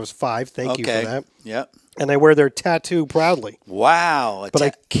fan since I was 5. Thank you for that. Yep. And I wear their tattoo proudly. Wow. But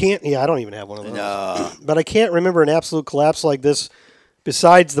I can't. Yeah, I don't even have one of those. No. But I can't remember an absolute collapse like this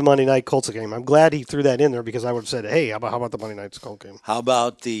besides the Monday Night Colts game. I'm glad he threw that in there because I would have said, hey, how about the Monday Night Colts game? How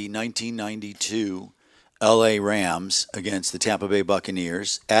about the 1992 L.A. Rams against the Tampa Bay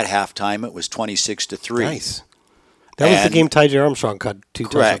Buccaneers? At halftime, it was 26-3. Nice. That was the game Ty Armstrong caught 2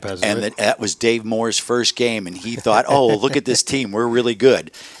 touchdown passes. And that was Dave Moore's first game, and he thought, oh, look at this team. We're really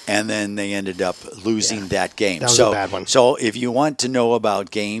good. And then they ended up losing that game. That was a bad one. So if you want to know about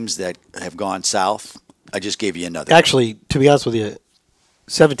games that have gone south, I just gave you another. Actually, to be honest with you,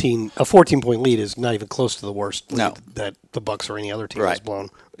 a 14-point lead is not even close to the worst lead that the Bucs or any other team has blown,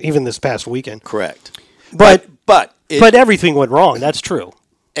 even this past weekend. Correct. But everything went wrong. That's true.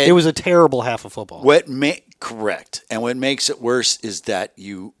 It was a terrible half of football. Correct. And what makes it worse is that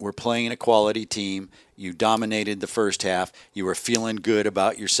you were playing a quality team. You dominated the first half. You were feeling good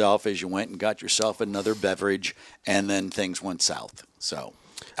about yourself as you went and got yourself another beverage, and then things went south. So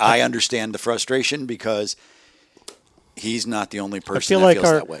I understand the frustration because he's not the only person that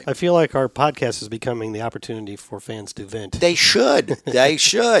feels that way. I feel like our podcast is becoming the opportunity for fans to vent. They should. They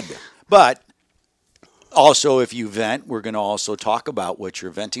should. But also, if you vent, we're going to also talk about what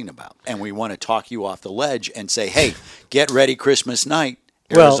you're venting about. And we want to talk you off the ledge and say, hey, get ready Christmas night,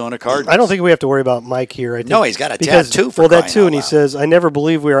 Arizona Cardinals. I don't think we have to worry about Mike here. I think no, he's got a tattoo for that too, and he loud. says, I never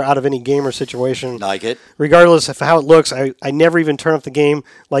believe we are out of any game or situation. Like it. Regardless of how it looks, I never even turn off the game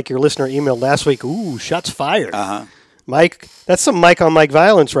like your listener emailed last week. Ooh, shots fired. Uh-huh. Mike, that's some Mike on Mike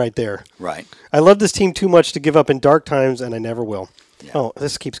violence right there. Right. I love this team too much to give up in dark times, and I never will. Yeah. Oh,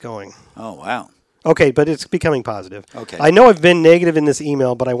 this keeps going. Oh, wow. Okay, but it's becoming positive. Okay. I know I've been negative in this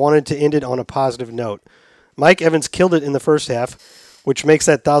email, but I wanted to end it on a positive note. Mike Evans killed it in the first half, which makes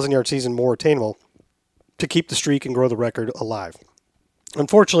that 1,000-yard season more attainable to keep the streak and grow the record alive.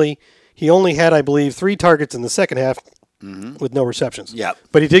 Unfortunately, he only had, I believe, 3 targets in the second half with no receptions. Yep.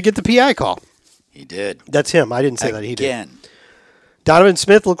 But he did get the PI call. He did. That's him. I didn't say that. He did. Again. Donovan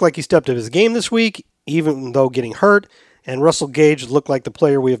Smith looked like he stepped up his game this week, even though getting hurt. And Russell Gage looked like the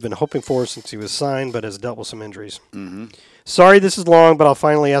player we have been hoping for since he was signed, but has dealt with some injuries. Mm-hmm. Sorry this is long, but I'll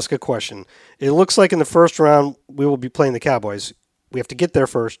finally ask a question. It looks like in the first round we will be playing the Cowboys. We have to get there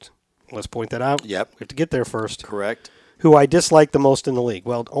first. Let's point that out. Yep. We have to get there first. Correct. Who I dislike the most in the league.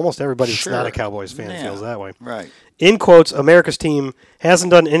 Well, almost everybody that's not a Cowboys fan feels that way. Right. In quotes, America's team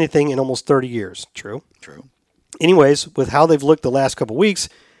hasn't done anything in almost 30 years. True? True. Anyways, with how they've looked the last couple weeks,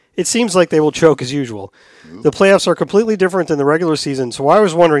 it seems like they will choke as usual. Ooh. The playoffs are completely different than the regular season, so I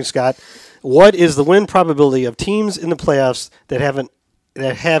was wondering, Scott, what is the win probability of teams in the playoffs that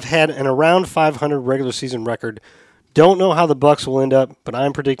have had an around 500 regular season record? Don't know how the Bucs will end up, but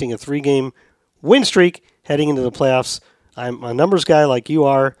I'm predicting a 3-game win streak heading into the playoffs. I'm a numbers guy like you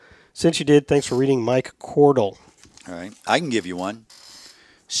are. Since you did, thanks for reading Mike Cordell. All right. I can give you one.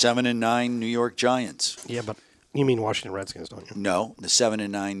 7-9 New York Giants. Yeah, but you mean Washington Redskins, don't you? No, the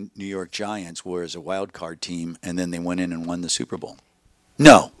 7-9 New York Giants were as a wild card team, and then they went in and won the Super Bowl.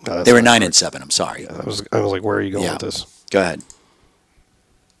 No, they were 9-7. I'm sorry. Yeah, I was like, where are you going with this? Go ahead.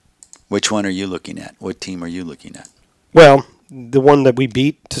 Which one are you looking at? What team are you looking at? Well, the one that we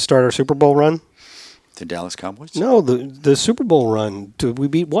beat to start our Super Bowl run. The Dallas Cowboys? No, the Super Bowl run. We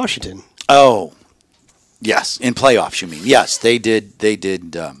beat Washington. Oh, yes. In playoffs, you mean. Yes, they did.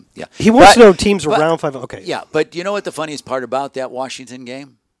 Yeah. He wants to know teams around 5. Okay. Yeah, but you know what the funniest part about that Washington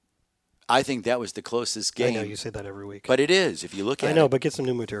game? I think that was the closest game. I know, you say that every week. But it is, if you look at it. I know, but get some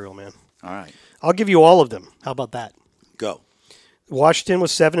new material, man. All right. I'll give you all of them. How about that? Go. Washington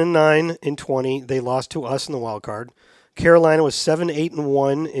was 7-9 in 20. They lost to us in the wild card. Carolina was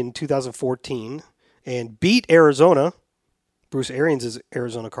 7-8-1 in 2014 and beat Arizona, Bruce Arians'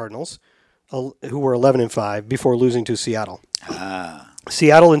 Arizona Cardinals, who were 11-5 before losing to Seattle.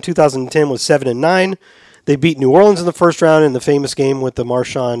 Seattle in 2010 was 7-9. They beat New Orleans in the first round in the famous game with the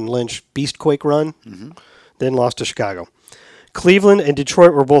Marshawn Lynch Beastquake run, then lost to Chicago. Cleveland and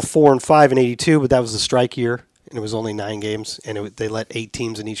Detroit were both 4-5 in 82, but that was the strike year. and it was only 9 games, and they let 8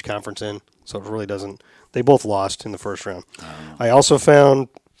 teams in each conference in, so it really doesn't. They both lost in the first round. I also found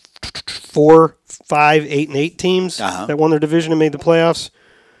 4, 5, 8, and 8 teams that won their division and made the playoffs.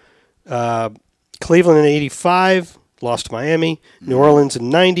 Cleveland in 85 lost to Miami. New Orleans in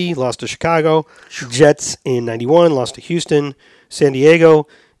 90 lost to Chicago. Jets in 91 lost to Houston. San Diego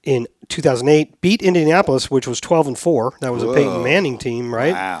in 2008 beat Indianapolis, which was 12-4. That was a Peyton Manning team,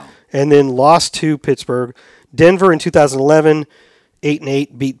 right? Wow. And then lost to Pittsburgh. Denver in 2011,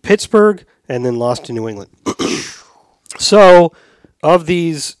 8-8, beat Pittsburgh, and then lost to New England. So, of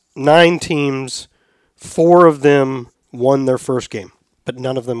these 9 teams, 4 of them won their first game, but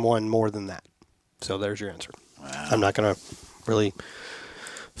none of them won more than that. So there's your answer. Wow. I'm not going to really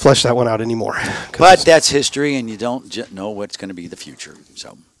flesh that one out anymore. But that's history, and you don't know what's going to be the future.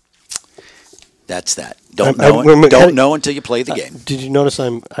 So that's that. Don't know until you play the game. Did you notice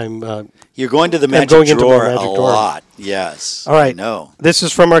I'm you're going to the magic drawer a lot. Yes. All right. No. This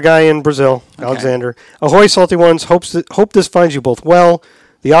is from our guy in Brazil, Alexander. Ahoy, Salty Ones. Hope this finds you both well.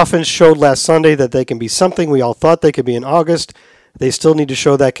 The offense showed last Sunday that they can be something we all thought they could be in August. They still need to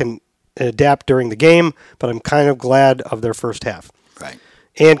show that can adapt during the game, but I'm kind of glad of their first half. Right.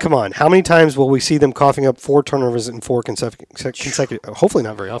 And come on, how many times will we see them coughing up 4 turnovers in 4 consecutive, hopefully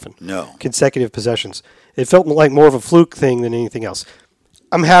not very often, consecutive possessions? It felt like more of a fluke thing than anything else.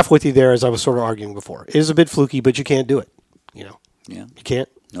 I'm half with you there, as I was sort of arguing before. It is a bit fluky, but you can't do it. Yeah. You can't.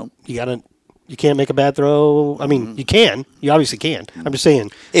 Nope. You can't make a bad throw. I mean, you can. You obviously can. I'm just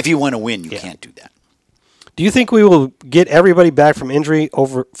saying. If you want to win, you can't do that. Do you think we will get everybody back from injury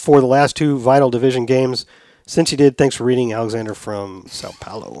for the last 2 vital division games? Since you did, thanks for reading, Alexander from Sao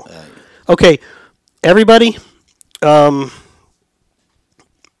Paulo. Okay, everybody. Tristan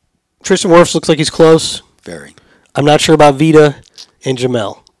Wirfs looks like he's close. Very. I'm not sure about Vita and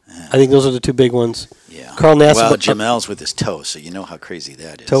Jamel. I think those are the 2 big ones. Yeah. Carl Nassib. Well, Jamel's with his toe, so you know how crazy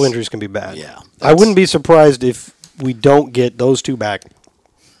that is. Toe injuries can be bad. Yeah. I wouldn't be surprised if we don't get those 2 back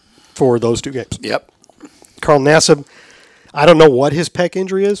for those 2 games. Yep. Carl Nassib, I don't know what his pec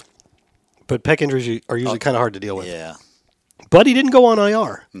injury is, but pec injuries are usually kind of hard to deal with. Yeah. But he didn't go on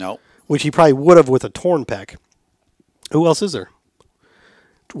IR. No. Which he probably would have with a torn pec. Who else is there?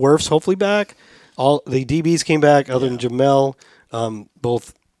 Wirfs hopefully back. All the DBs came back other than Jamel.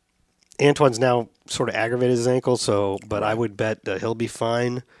 Both Antoine's now sort of aggravated his ankle, but I would bet that he'll be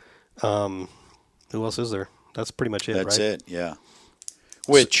fine. Who else is there? That's pretty much it, That's right? it, yeah.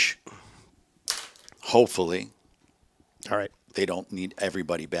 Which, hopefully, all right, they don't need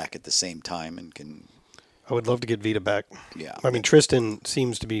everybody back at the same time and can. I would love to get Vita back. Yeah. I mean, Tristan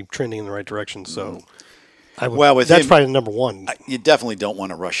seems to be trending in the right direction, so with that's him, probably the number one. You definitely don't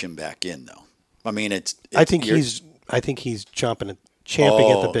want to rush him back in, though. I mean, I think he's champing at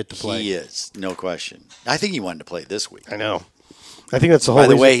the bit to play. He is, no question. I think he wanted to play this week. I know. I think that's the whole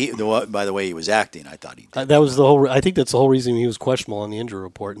reason. By the way he was acting, I thought he did. That was the whole. I think that's the whole reason he was questionable on the injury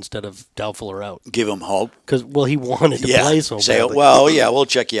report instead of doubtful or out. Give him hope. Because he wanted to play so badly. We'll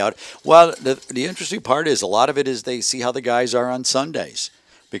check you out. Well, the interesting part is a lot of it is they see how the guys are on Sundays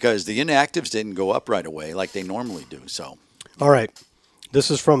because the inactives didn't go up right away like they normally do. So, all right, this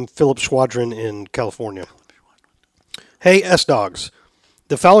is from Philip Schwadron in California. Hey, S-Dogs.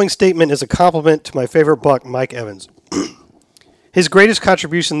 The following statement is a compliment to my favorite Buck, Mike Evans. His greatest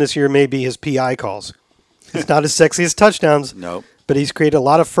contribution this year may be his PI calls. It's not as sexy as touchdowns, but he's created a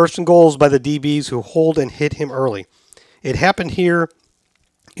lot of first and goals by the DBs who hold and hit him early. It happened here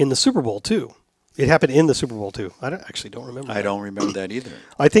in the Super Bowl, too. I don't remember I don't remember that either.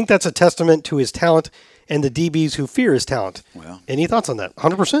 I think that's a testament to his talent and the DBs who fear his talent. Well, any thoughts on that?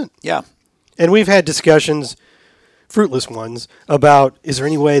 100%. Yeah. And we've had discussions, fruitless ones, about is there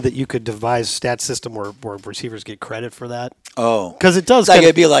any way that you could devise a stat system where receivers get credit for that? Oh. Because it does.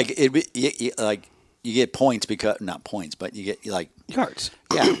 It'd be like you get points because, not points, but you get like yards.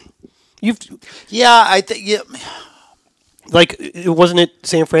 Yeah. I think, like, wasn't it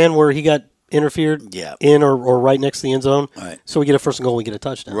San Fran where he got interfered in or right next to the end zone? Right. So we get a first and goal, we get a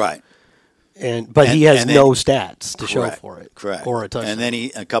touchdown. Right. But he has no stats to show for it. Correct. Or a touchdown. And then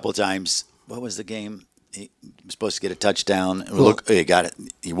he, a couple of times, what was the game? He was supposed to get a touchdown. Look, he got it.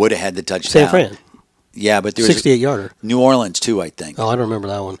 He would have had the touchdown. San Fran. Yeah, but there was 68-yarder. New Orleans, too, I think. Oh, I don't remember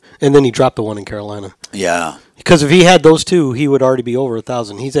that one. And then he dropped the one in Carolina. Yeah. Because if he had those two, he would already be over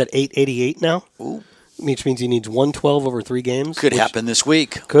 1,000. He's at 888 now. Ooh. Which means he needs 112 over 3 games. Could happen this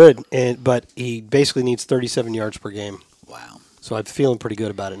week. Could, but he basically needs 37 yards per game. Wow. So I'm feeling pretty good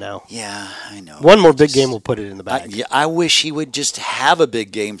about it now. Yeah, I know. One more big game will put it in the bag. I wish he would just have a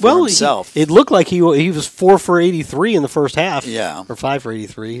big game for himself. It looked like he was 4 for 83 in the first half. Yeah. Or 5 for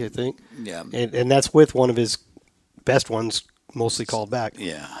 83, I think. Yeah. And that's with one of his best ones mostly called back.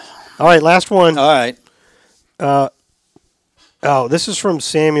 Yeah. All right, last one. All right. This is from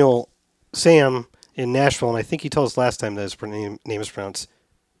Sam in Nashville, and I think he told us last time that his name is pronounced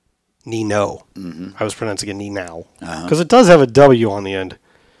Nino. Mm-hmm. I was pronouncing it Nino because it does have a W on the end.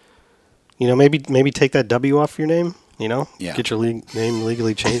 Maybe take that W off your name. Get your name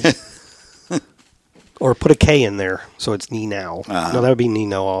legally changed, or put a K in there so it's Nino. No, that would be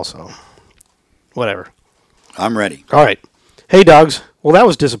Nino also. Whatever. I'm ready. All right. Hey, dogs. Well, that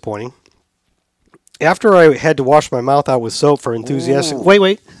was disappointing. After I had to wash my mouth out with soap for enthusiastic... Ooh.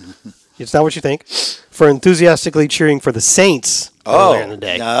 Wait. It's not what you think. For enthusiastically cheering for the Saints earlier in the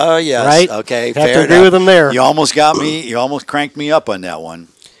day. Oh, yes. Right? Okay, Have fair to agree enough. with them there. You almost got me. You almost cranked me up on that one.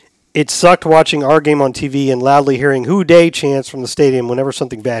 It sucked watching our game on TV and loudly hearing "Who Day" chants from the stadium whenever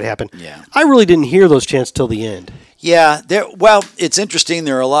something bad happened. Yeah. I really didn't hear those chants till the end. Yeah, well, it's interesting.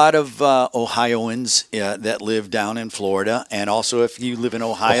 There are a lot of Ohioans that live down in Florida, and also if you live in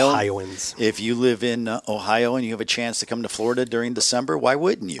Ohio, Ohioans. If you live in Ohio and you have a chance to come to Florida during December, why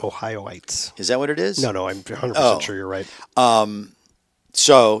wouldn't you? Ohioites. Is that what it is? No, I'm 100% sure you're right.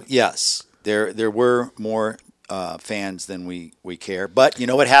 So yes, there were more fans than we care. But you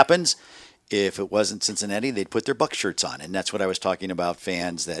know what happens? If it wasn't Cincinnati, they'd put their Buck shirts on, and that's what I was talking about.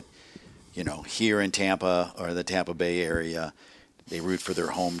 Fans that, here in Tampa or the Tampa Bay area, they root for their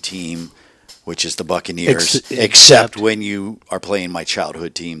home team, which is the Buccaneers. Except when you are playing my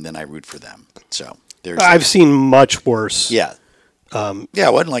childhood team, then I root for them. So I've seen much worse. Yeah. It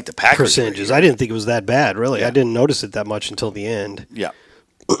wasn't like the Packers percentages. I didn't think it was that bad, really. Yeah. I didn't notice it that much until the end. Yeah.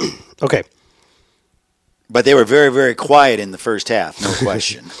 Okay. But they were very, very quiet in the first half, no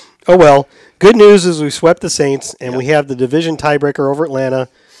question. Oh, well. Good news is we swept the Saints, and we have the division tiebreaker over Atlanta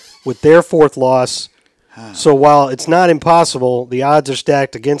with their fourth loss. So while it's not impossible, the odds are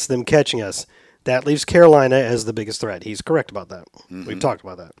stacked against them catching us. That leaves Carolina as the biggest threat. He's correct about that. Mm-hmm. We've talked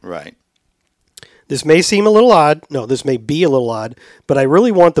about that. Right. This may seem a little odd. No, this may be a little odd, but I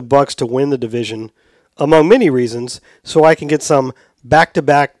really want the Bucs to win the division, among many reasons, so I can get some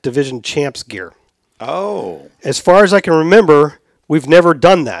back-to-back division champs gear. Oh. As far as I can remember, we've never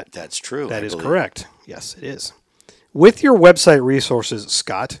done that. That's true. That is correct. Yes, it is. With your website resources,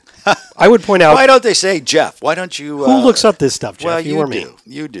 Scott, I would point out... Why don't they say Jeff? Why don't you... who looks up this stuff, Jeff? Well, you or me?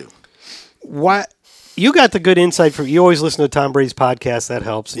 You do. Why? You got the good insight from... You always listen to Tom Brady's podcast. That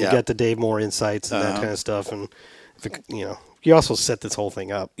helps. And you got the Dave Moore insights and that kind of stuff. And, you also set this whole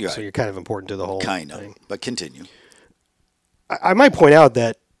thing up. Right. So you're kind of important to the whole thing. But continue. I might point out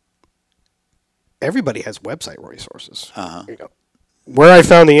that everybody has website resources. Where I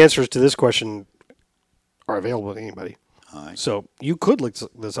found the answers to this question are available to anybody. All right. So you could look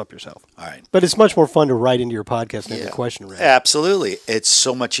this up yourself. All right. But it's much more fun to write into your podcast and have the question read. Absolutely. It's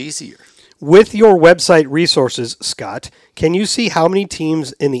so much easier. With your website resources, Scott, can you see how many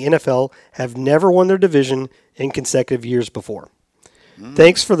teams in the NFL have never won their division in consecutive years before?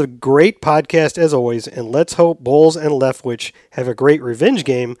 Thanks for the great podcast as always, and let's hope Bowles and Leftwich have a great revenge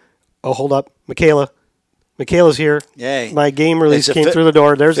game. Oh, hold up. Michaela's here. Yay. My game release came through the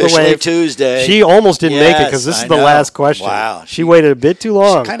door. There's the wave. Tuesday. She almost didn't make it because this is the last question. Wow. She waited a bit too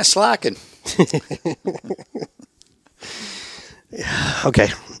long. She's kind of slacking. Okay.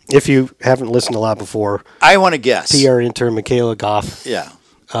 If you haven't listened a lot before, I want to guess. PR intern Michaela Goff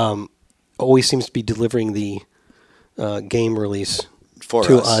always seems to be delivering the game release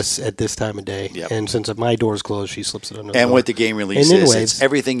to us at this time of day. Yep. And since my door's closed, she slips it under the And door. what the game release is, it's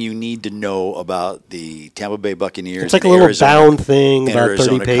everything you need to know about the Tampa Bay Buccaneers. It's like a little bound thing, about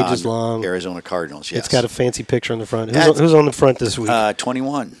 30 pages long. Arizona Cardinals, yes. It's got a fancy picture on the front. Who's on the front this week?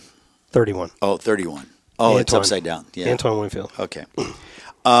 21. 31. Oh, 31. Oh, it's upside down. Yeah. Antoine Winfield. Okay. You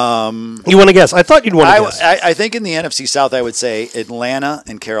want to guess? I thought you'd want to guess. I think in the NFC South, I would say Atlanta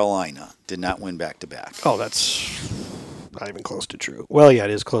and Carolina did not win back-to-back. Oh, that's not even close to true. Well, yeah,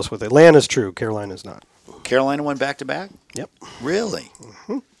 it is close with Atlanta's true. Carolina's not. Carolina won back-to-back? Yep. Really?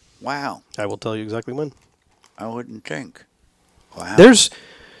 Mm-hmm. Wow. I will tell you exactly when. I wouldn't think. Wow. Because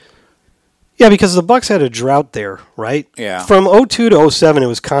the Bucs had a drought there, right? Yeah. From 02 to 07, it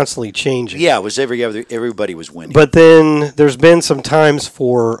was constantly changing. Yeah, it was everybody was winning. But then there's been some times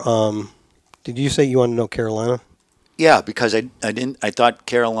for. Did you say you want to know Carolina? Yeah, because I thought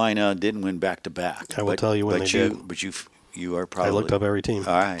Carolina didn't win back to back. I will tell you when they did. But you are probably. I looked up every team.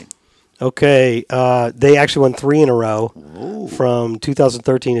 All right. Okay, they actually won 3 in a row from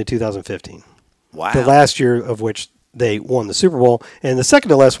 2013 to 2015. Wow. The last year of which they won the Super Bowl, and the second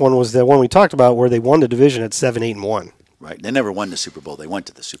to last one was the one we talked about, where they won the division at 7-8-1. Right. They never won the Super Bowl. They went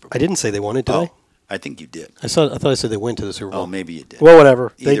to the Super Bowl. I didn't say they won it, did I? I think you did. I thought I said they went to the Super Bowl. Oh, maybe you did. Well,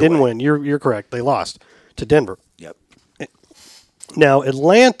 whatever. They Either didn't way. win. You're correct. They lost to Denver. Yep. Now,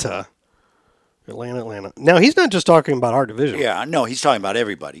 Atlanta. Now, he's not just talking about our division. Yeah, no, he's talking about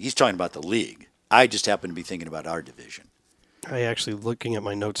everybody. He's talking about the league. I just happen to be thinking about our division. I actually, looking at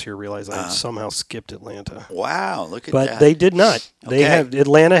my notes here, realized I somehow skipped Atlanta. Wow, look at But that. they did not. They Okay.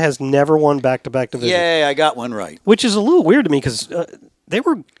 Atlanta has never won back-to-back divisions. Yay, I got one right. Which is a little weird to me because they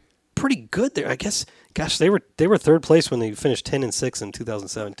were pretty good there. I guess, gosh, they were third place when they finished 10-6 in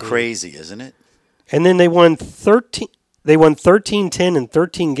 2017. Crazy, isn't it? And then they won 13. They won 13, 10, and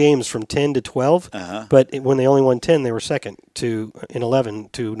 13 games from 10 to 12. But when they only won 10, they were second in 11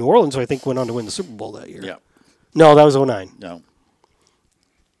 to New Orleans, who I think went on to win the Super Bowl that year. Yeah. No, that was 09. No.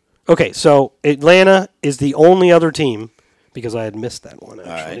 Okay, so Atlanta is the only other team, because I had missed that one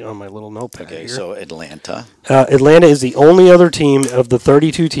actually right. on my little notepad Okay, here. so Atlanta. Atlanta is the only other team of the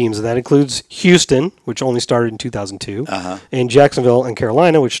 32 teams, and that includes Houston, which only started in 2002, and Jacksonville and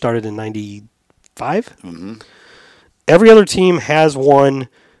Carolina, which started in 95. Mm-hmm. Every other team has won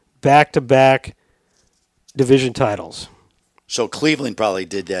back-to-back division titles. So Cleveland probably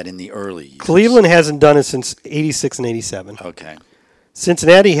did that in the early years. Cleveland hasn't done it since 86 and 87. Okay.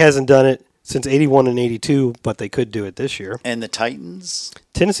 Cincinnati hasn't done it since 81 and 82, but they could do it this year. And the Titans?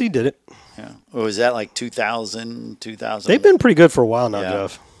 Tennessee did it. Yeah. Or was that like 2000? They've been pretty good for a while now, Yeah.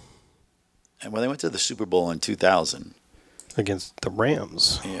 Jeff, And well, they went to the Super Bowl in 2000. against the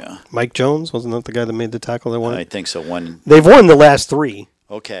Rams. Yeah. Mike Jones, wasn't that the guy that made the tackle that won? I think so. They've won the last three.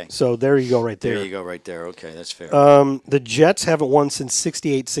 Okay. So there you go right there. There you go right there. Okay, that's fair. The Jets haven't won since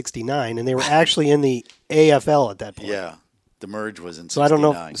 68-69, and they were actually in the AFL at that point. Yeah. The merge was in 69. So I don't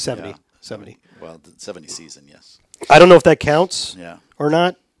know, 70. Yeah. 70. Well, the 70 season, yes. I don't know if that counts Yeah. or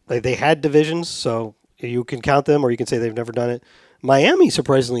not. Like, they had divisions, so you can count them, or you can say they've never done it. Miami,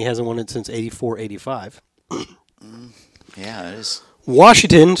 surprisingly, hasn't won it since 84-85. Yeah, it is.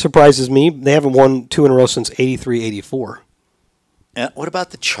 Washington surprises me. They haven't won two in a row since 83-84. What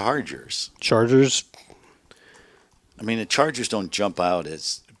about the Chargers? Chargers, I mean, the Chargers don't jump out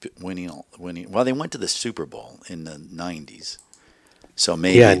as winning. Well, they went to the Super Bowl in the 90s. So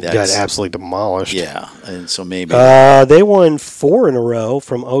maybe got that's absolutely demolished. Yeah, and so maybe They won four in a row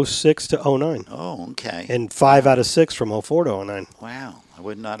from 06 to 09. Oh, okay. And 5 out of 6 from 04 to 09. Wow, I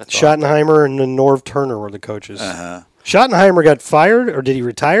would not have thought. Schottenheimer and Norv Turner were the coaches. Schottenheimer got fired, or did he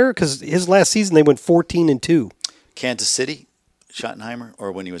retire? Because his last season they went 14-2. Kansas City, Schottenheimer,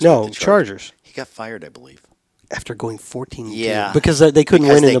 or when he was No, with the Chargers. He got fired, I believe. After going 14-2. Yeah, Because they couldn't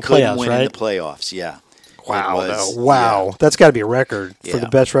win in the playoffs, win right? in the playoffs, yeah. Wow, It was, wow. Yeah. That's got to be a record for Yeah. the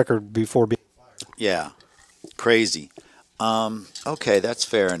best record before being. Yeah, crazy. Okay, that's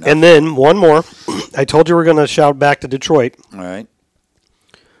fair enough. And then one more. I told you we're going to shout back to Detroit. All right.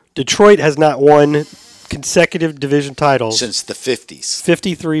 Detroit has not won consecutive division titles Since the 50s.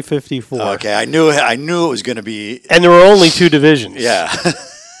 53-54. Okay, I knew it was going to be. And there were only two divisions. Yeah,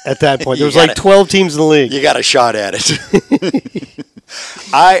 At that point, there You was like gotta- 12 teams in the league. you got a shot at it.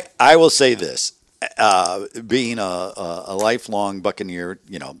 I will say this. Being a lifelong Buccaneer,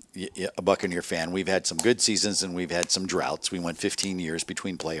 a Buccaneer fan, we've had some good seasons and we've had some droughts. We went 15 years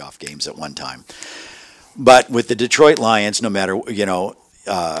between playoff games at one time. But with the Detroit Lions, no matter,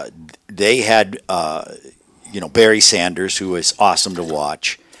 they had, Barry Sanders, who was awesome to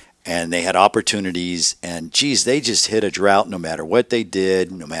watch, and they had opportunities, and geez, they just hit a drought no matter what they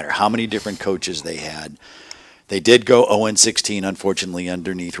did, no matter how many different coaches they had. They did go 0-16, unfortunately,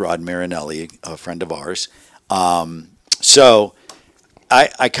 underneath Rod Marinelli, a friend of ours. So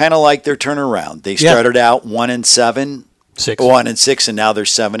I kind of like their turnaround. They started out 1-7, 1-6, and now they're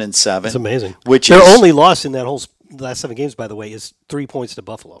 7-7. It's amazing. Their only loss in that whole last 7 games, by the way, is 3 points to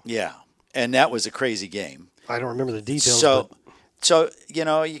Buffalo. Yeah, and that was a crazy game. I don't remember the details. So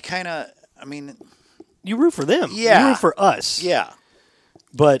you kind of, you root for them. Yeah. You root for us. yeah.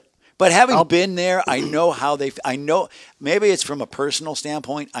 But having been there, I know how I know, maybe it's from a personal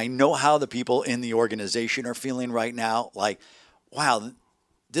standpoint, I know how the people in the organization are feeling right now. Like, wow,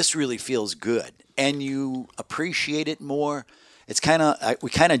 this really feels good. And you appreciate it more. It's we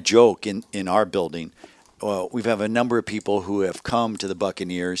kind of joke in our building. We have a number of people who have come to the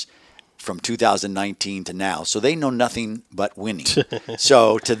Buccaneers from 2019 to now. So they know nothing but winning.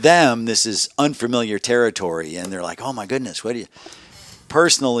 So to them, this is unfamiliar territory. And they're like, oh my goodness, what do you...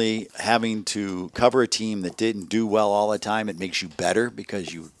 Personally, having to cover a team that didn't do well all the time, it makes you better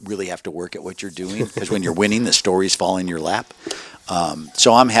because you really have to work at what you're doing. Because when you're winning, the stories fall in your lap.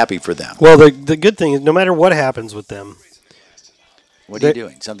 So I'm happy for them. Well, the good thing is, no matter what happens with them, what are you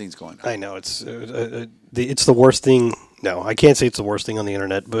doing? Something's going on. I know it's the worst thing. No, I can't say it's the worst thing on the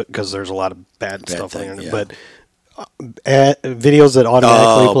internet, but because there's a lot of bad stuff on the internet. yeah. But videos that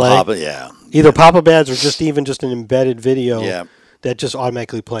automatically play, yeah. either pop-up ads or just an embedded video. Yeah. that just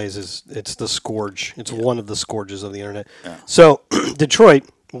automatically plays is it's the scourge. It's one of the scourges of the internet. Yeah. So Detroit,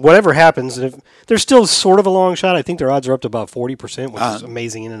 whatever happens, if they're still sort of a long shot. I think their odds are up to about 40%, which is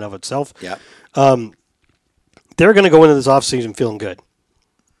amazing in and of itself. Yeah. They're going to go into this offseason feeling good.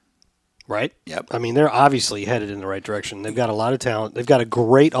 Right? Yep. I mean, they're obviously headed in the right direction. They've got a lot of talent. They've got a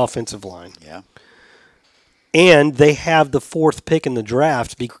great offensive line. Yeah. And they have the 4th pick in the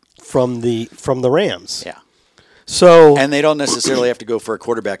draft from the Rams. Yeah. So and they don't necessarily have to go for a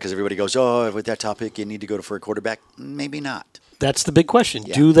quarterback because everybody goes, oh, with that top pick, you need to go for a quarterback. Maybe not. That's the big question.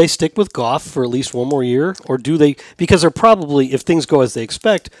 Yeah. Do they stick with Goff for at least one more year? Or do they – because they're probably, if things go as they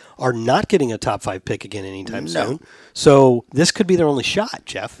expect, are not getting a top 5 pick again anytime soon. So this could be their only shot,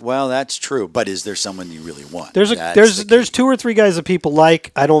 Jeff. Well, that's true. But is there someone you really want? There's 2 or 3 guys that people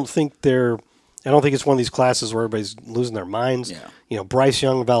like. I don't think it's one of these classes where everybody's losing their minds. Yeah. You know, Bryce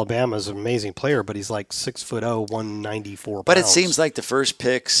Young of Alabama is an amazing player, but he's like 6'0", 194 pounds. But it seems like the first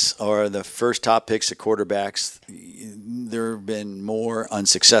picks or the first top picks at quarterbacks, there have been more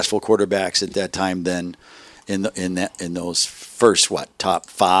unsuccessful quarterbacks at that time than in those first top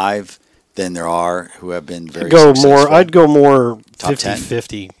 5 than there are who have been very successful. I'd go more top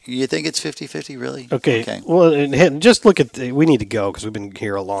 50-50. You think it's 50-50, really? Okay. Well, and just look at we need to go because we've been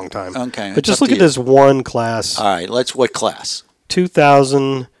here a long time. Okay. But just look at this one class. All right. What class?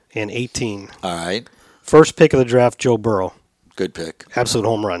 2018. All right. First pick of the draft, Joe Burrow. Good pick. Absolute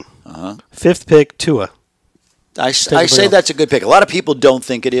home run. 5th pick, Tua. I say that's a good pick. A lot of people don't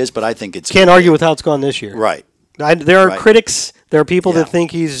think it is, but I think it's Can't argue with how it's gone this year. Right. There are critics. There are people that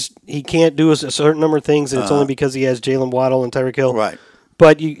think he can't do a certain number of things, and it's only because he has Jalen Waddle and Tyreek Hill. Right.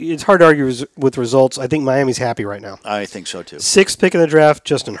 But it's hard to argue with results. I think Miami's happy right now. I think so, too. 6th pick in the draft,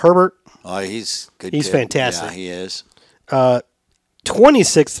 Justin Herbert. Oh, he's good. He's fantastic. Yeah, he is.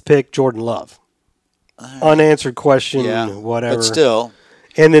 26th pick, Jordan Love. Unanswered question, whatever. But still.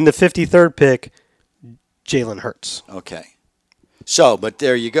 And then the 53rd pick, Jalen Hurts. Okay. So, but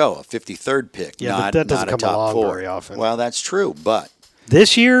there you go, a 53rd pick, yeah, not, but that doesn't not a come top along 4. very often. Well, that's true, but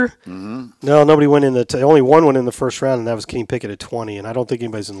this year, no, nobody went in only one went in the first round, and that was Kenny Pickett at 20. And I don't think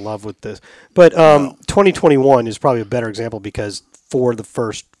anybody's in love with this. But 2021 is probably a better example because 4 of the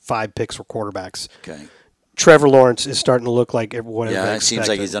first 5 picks were quarterbacks. Okay. Trevor Lawrence is starting to look like what everybody it expected. seems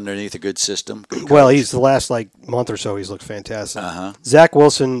like he's underneath a good system. Well, he's the last month or so. He's looked fantastic. Zach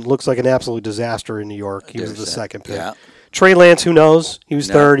Wilson looks like an absolute disaster in New York. He was the 2nd pick. Yeah. Trey Lance, who knows? He was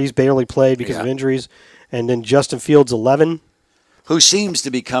 3rd. He's barely played because of injuries. And then Justin Fields, 11. Who seems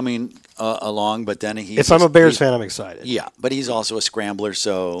to be coming along, but then he's... If I'm a Bears fan, I'm excited. Yeah, but he's also a scrambler,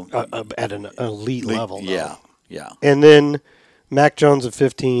 so... At an elite level. Yeah. And then Mac Jones at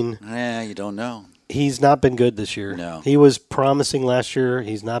 15. You don't know. He's not been good this year. No. He was promising last year.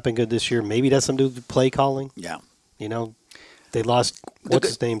 He's not been good this year. Maybe that's something to do with play calling. Yeah. You know, they lost, to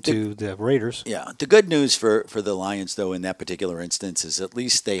the Raiders. Yeah. The good news for the Lions, though, in that particular instance is at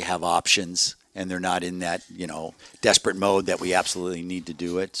least they have options. And they're not in that, desperate mode that we absolutely need to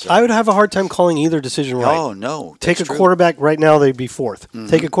do it. So. I would have a hard time calling either decision right. Oh, no. Take a quarterback right now, they'd be 4th. Mm-hmm.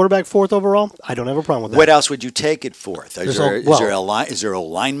 Take a quarterback 4th overall, I don't have a problem with that. What else would you take it 4th? Is there a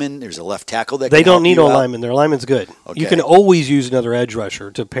lineman? There's a left tackle that they don't need a lineman. Their lineman's good. Okay. You can always use another edge rusher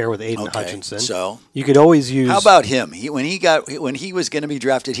to pair with Aiden Hutchinson. So you could always use. How about him? When he was going to be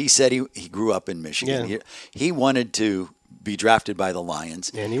drafted, he said he grew up in Michigan. Yeah. He wanted to be drafted by the Lions,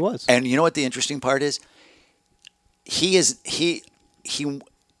 and he was. And you know what the interesting part is? He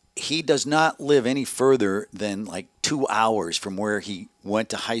does not live any further than like 2 hours from where he went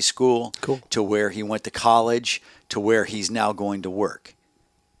to high school to where he went to college to where he's now going to work.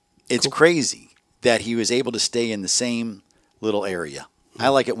 It's crazy that he was able to stay in the same little area. I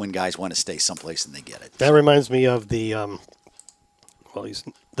like it when guys want to stay someplace and they get it. That reminds me of the he's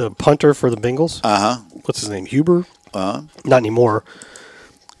the punter for the Bengals. What's his name? Huber? Not anymore.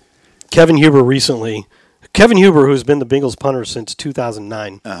 Kevin Huber, who's been the Bengals punter since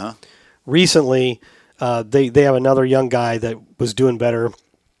 2009. Recently, they have another young guy that was doing better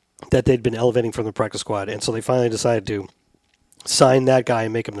that they'd been elevating from the practice squad. And so they finally decided to sign that guy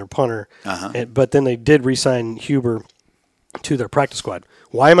and make him their punter. But then they did re-sign Huber to their practice squad.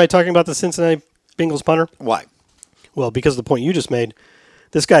 Why am I talking about the Cincinnati Bengals punter? Why? Well, because of the point you just made.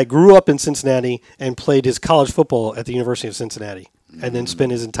 This guy grew up in Cincinnati and played his college football at the University of Cincinnati and then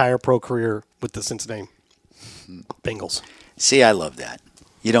spent his entire pro career with the Cincinnati Bengals. See, I love that.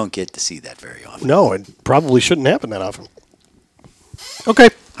 You don't get to see that very often. No, it probably shouldn't happen that often. Okay.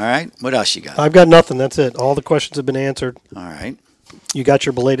 All right. What else you got? I've got nothing. That's it. All the questions have been answered. All right. You got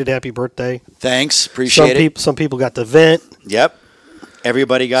your belated happy birthday. Thanks. Appreciate it. Some people got the vent. Yep.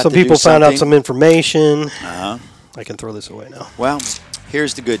 Everybody got some to do people found out something. some information. I can throw this away now. Well,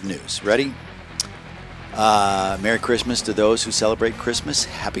 here's the good news. Ready? Merry Christmas to those who celebrate Christmas.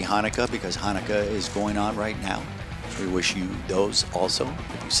 Happy Hanukkah, because Hanukkah is going on right now. We wish you those also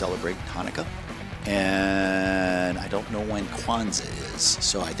if you celebrate Hanukkah. And I don't know when Kwanzaa is,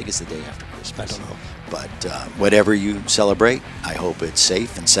 so I think it's the day after Christmas. I don't know. But whatever you celebrate, I hope it's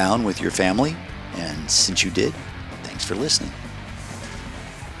safe and sound with your family. And since you did, thanks for listening.